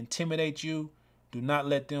intimidate you. Do not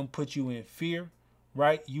let them put you in fear.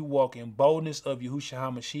 Right? You walk in boldness of Yahusha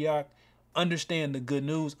HaMashiach. Understand the good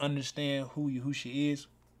news. Understand who Yahusha is.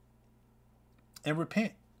 And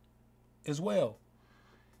repent as well.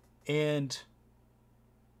 And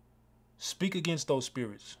speak against those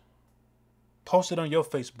spirits. Post it on your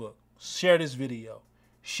Facebook. Share this video.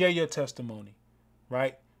 Share your testimony.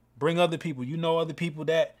 Right? Bring other people. You know other people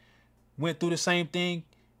that went through the same thing.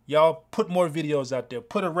 Y'all put more videos out there.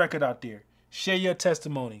 Put a record out there. Share your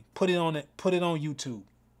testimony. Put it on YouTube.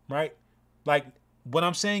 Right? Like, what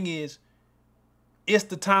I'm saying is, it's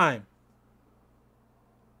the time.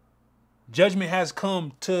 Judgment has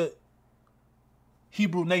come to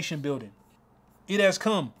Hebrew nation building. It has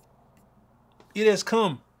come. It has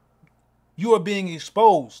come. You are being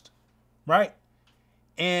exposed, right?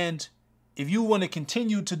 And if you want to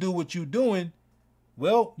continue to do what you're doing,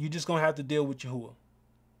 well, you're just going to have to deal with Yahuah.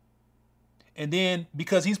 And then,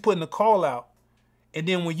 because he's putting a call out, and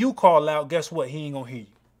then when you call out, guess what? He ain't going to hear you.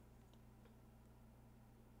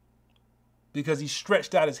 Because he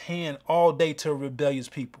stretched out his hand all day to rebellious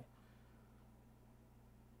people.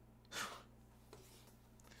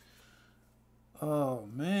 Oh,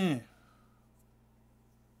 man.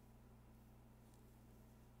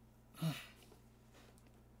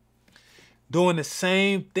 Doing the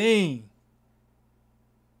same thing.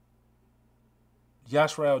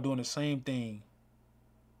 Yashra'al doing the same thing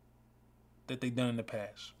that they done in the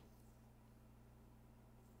past.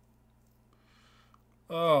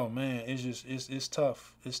 Oh man, it's just it's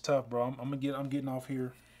tough. It's tough, bro. I'm getting off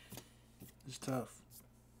here. It's tough.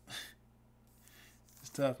 It's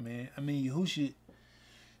tough, man. I mean, Yahusha,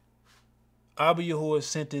 Yahuah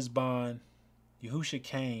sent his bond. Yahusha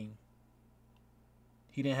came.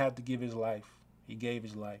 He didn't have to give his life. He gave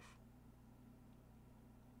his life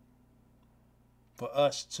for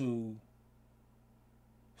us to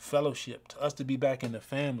fellowship, to us to be back in the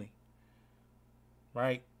family,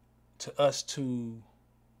 right? To us to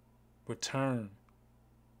return,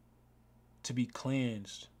 to be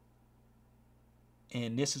cleansed.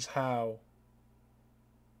 And this is how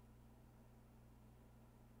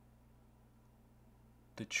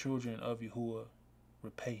the children of Yahuah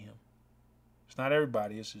repay him. It's not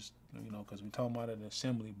everybody. It's just, you know, because we're talking about an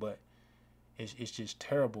assembly, but it's just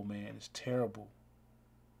terrible, man. It's terrible.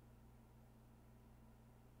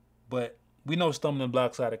 But we know stumbling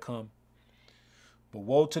blocks are to come. But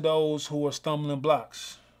woe to those who are stumbling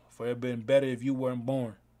blocks, for it would have been better if you weren't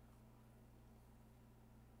born.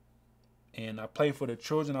 And I pray for the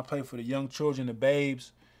children. I pray for the young children, the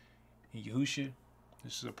babes in Yahusha.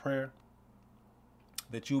 This is a prayer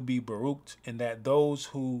that you'll be baruched, and that those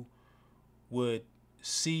who would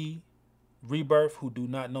see Rebirth, who do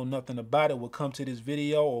not know nothing about it, will come to this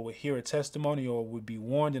video or will hear a testimony or would be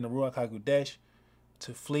warned in the Ruach HaKodesh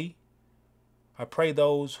to flee. I pray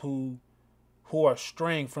those who are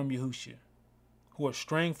straying from Yahusha,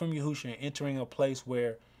 and entering a place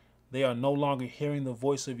where they are no longer hearing the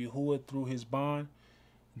voice of Yahuah through his bond,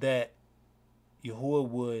 that Yahuah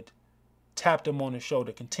would tap them on the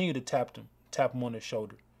shoulder, continue to tap them on the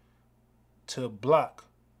shoulder to block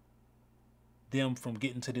them from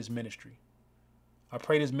getting to this ministry. I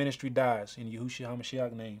pray this ministry dies in Yahusha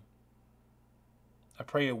HaMashiach's name. I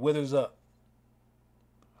pray it withers up.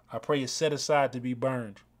 I pray it's set aside to be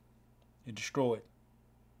burned and destroyed.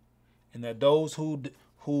 And that those who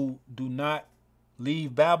do not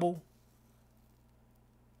leave Babel,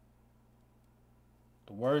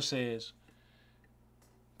 the word says,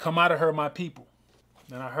 come out of her, my people.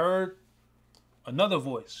 And I heard another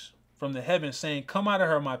voice from the heavens saying, come out of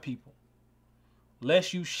her, my people,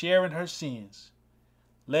 lest you share in her sins,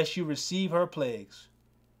 lest you receive her plagues,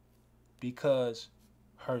 because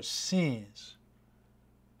her sins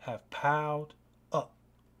have piled up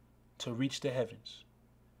to reach the heavens,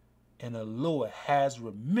 and Aluah has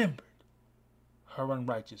remembered her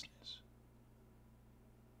unrighteousness.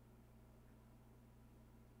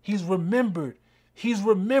 He's remembered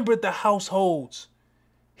the households.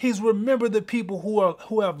 He's remembered the people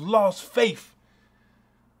who have lost faith,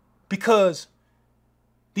 because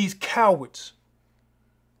these cowards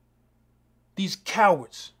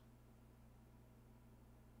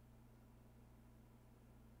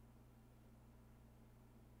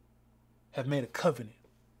have made a covenant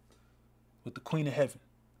with the Queen of Heaven.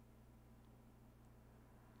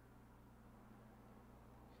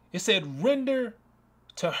 It said, render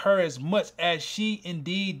to her as much as she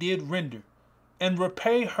indeed did render, and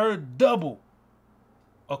repay her double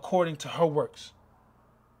according to her works.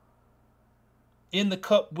 In the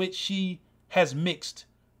cup which she has mixed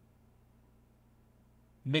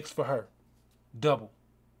for her, double.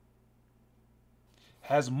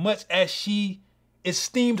 As much as she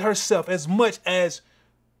esteemed herself, as much as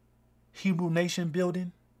Hebrew Nation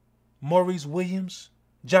Building, Maurice Williams,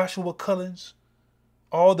 Joshua Cullins,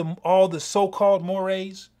 all the so-called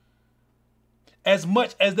mores, as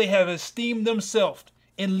much as they have esteemed themselves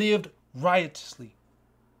and lived riotously,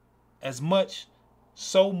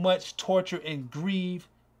 so much torture and grieve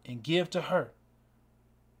and give to her.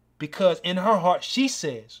 Because in her heart she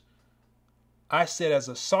says, I said as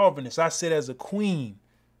a sovereigness, I said as a queen.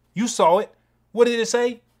 You saw it. What did it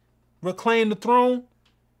say? Reclaim the throne.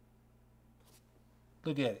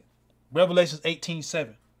 Look at it. Revelations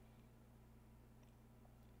 18:7.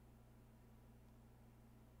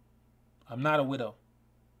 I'm not a widow.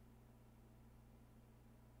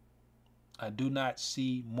 I do not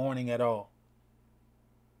see mourning at all.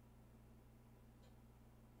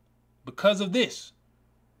 Because of this,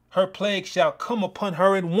 her plague shall come upon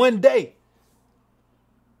her in one day.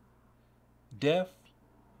 Death,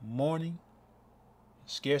 mourning,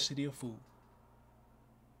 scarcity of food.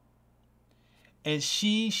 And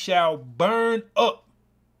she shall burn up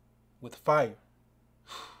with fire.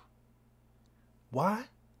 Why?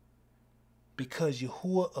 Because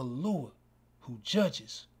Yahuah Aluah, who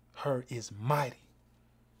judges her is mighty.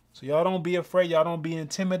 So y'all don't be afraid. Y'all don't be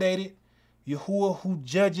intimidated. Yahuah who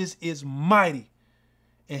judges is mighty.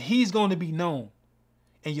 And he's going to be known.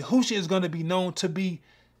 And Yahusha is going to be known to be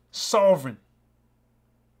sovereign.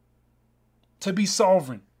 To be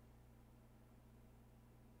sovereign.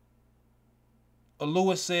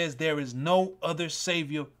 Aluah says there is no other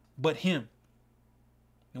savior but him.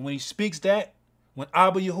 And when he speaks that, when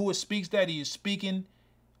Abba Yahuah speaks that, he is speaking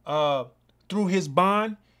through his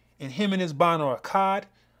bond, and him and his bond are Akkad.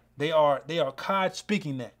 They are Akkad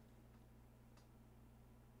speaking that.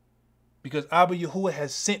 Because Abba Yahuah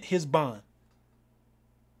has sent his bond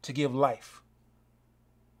to give life.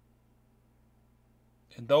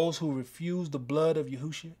 And those who refuse the blood of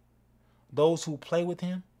Yahusha, those who play with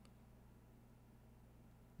him,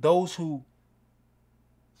 those who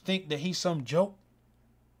think that he's some joke,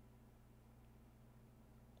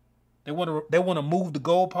 they want to move the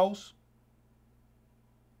goalposts,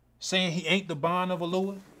 saying he ain't the bond of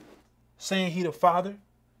Aluah, saying he the Father,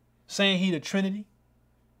 saying he the Trinity.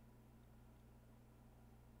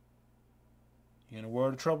 You're in a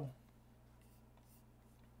world of trouble.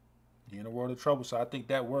 You're in a world of trouble. So I think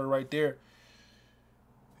that word right there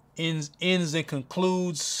ends and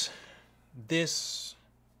concludes this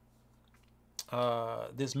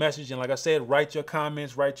this message. And like I said, write your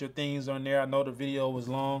comments, write your things on there. I know the video was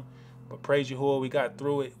long, but praise Yahuah, we got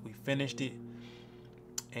through it. We finished it.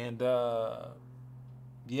 And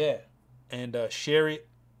yeah. And share it.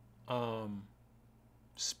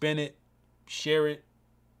 Spin it. Share it.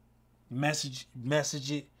 Message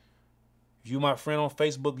it. If you my friend on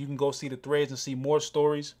Facebook, you can go see the threads and see more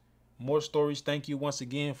stories. More stories. Thank you once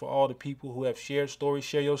again for all the people who have shared stories.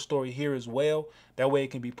 Share your story here as well. That way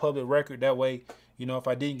it can be public record. That way, you know, if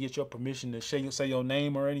I didn't get your permission to say your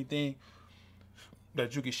name or anything,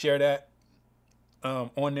 that you can share that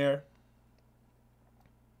on there.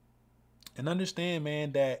 And understand,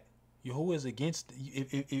 man, that Yahuah is against,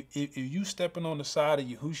 if you stepping on the side of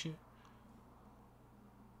Yahusha,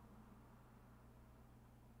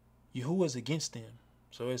 Yahuah is against them.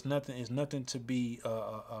 So it's nothing to be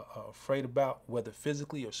afraid about, whether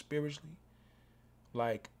physically or spiritually.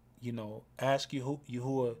 Like, you know, ask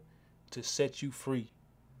Yahuah to set you free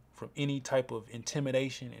from any type of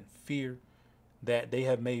intimidation and fear that they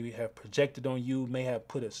have maybe have projected on you, may have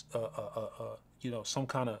put you know, some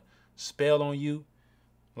kind of spell on you.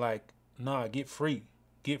 Like, nah, get free.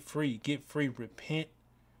 Get free. Get free. Repent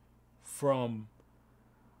from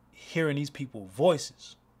hearing these people's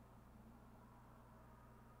voices.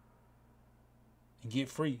 And get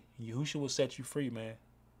free. Yahusha will set you free, man.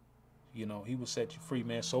 You know, he will set you free,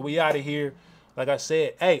 man. So we out of here. Like I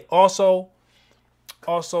said, hey, also,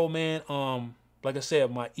 man, like I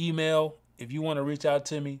said, my email, if you want to reach out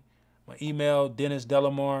to me, my email, Dennis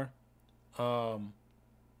Delamar, at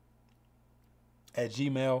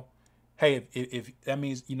Gmail. Hey, if that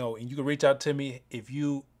means, you know, and you can reach out to me if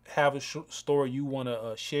you have a story you want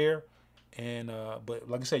to share. And, but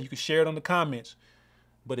like I said, you can share it on the comments.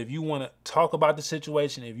 But if you want to talk about the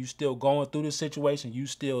situation, if you still going through the situation, you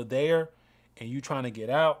still there and you trying to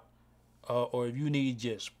get out, or if you need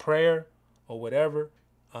just prayer or whatever,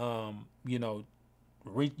 you know,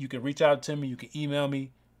 you can reach out to me. You can email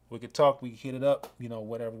me. We can talk. We can hit it up. You know,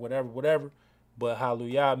 whatever. But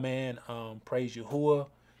hallelujah, man. Praise Yahuah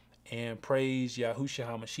and praise Yahusha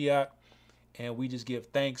HaMashiach. And we just give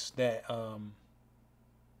thanks that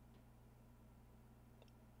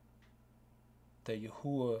that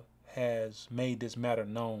Yahuah has made this matter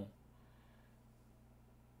known.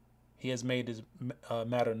 He has made this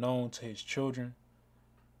matter known to his children,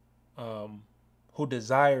 who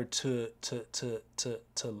desire to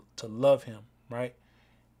love him, right?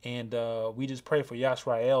 And we just pray for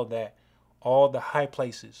Yashra'al that all the high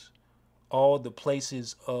places, all the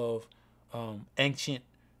places of ancient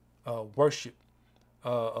worship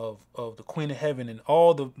of the Queen of Heaven, and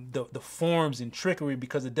all the forms and trickery,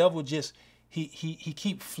 because the devil just he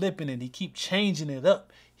keep flipping and he keep changing it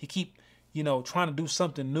up. He keep, you know, trying to do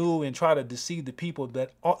something new and try to deceive the people.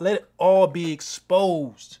 That let it all be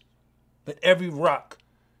exposed. Let every rock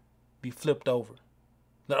be flipped over.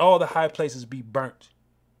 Let all the high places be burnt.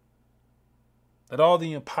 Let all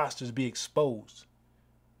the imposters be exposed.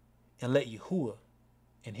 And let Yahuah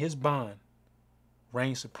and his bond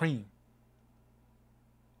reign supreme.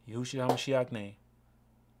 Yahusha HaMashiach name.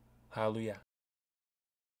 Hallelujah.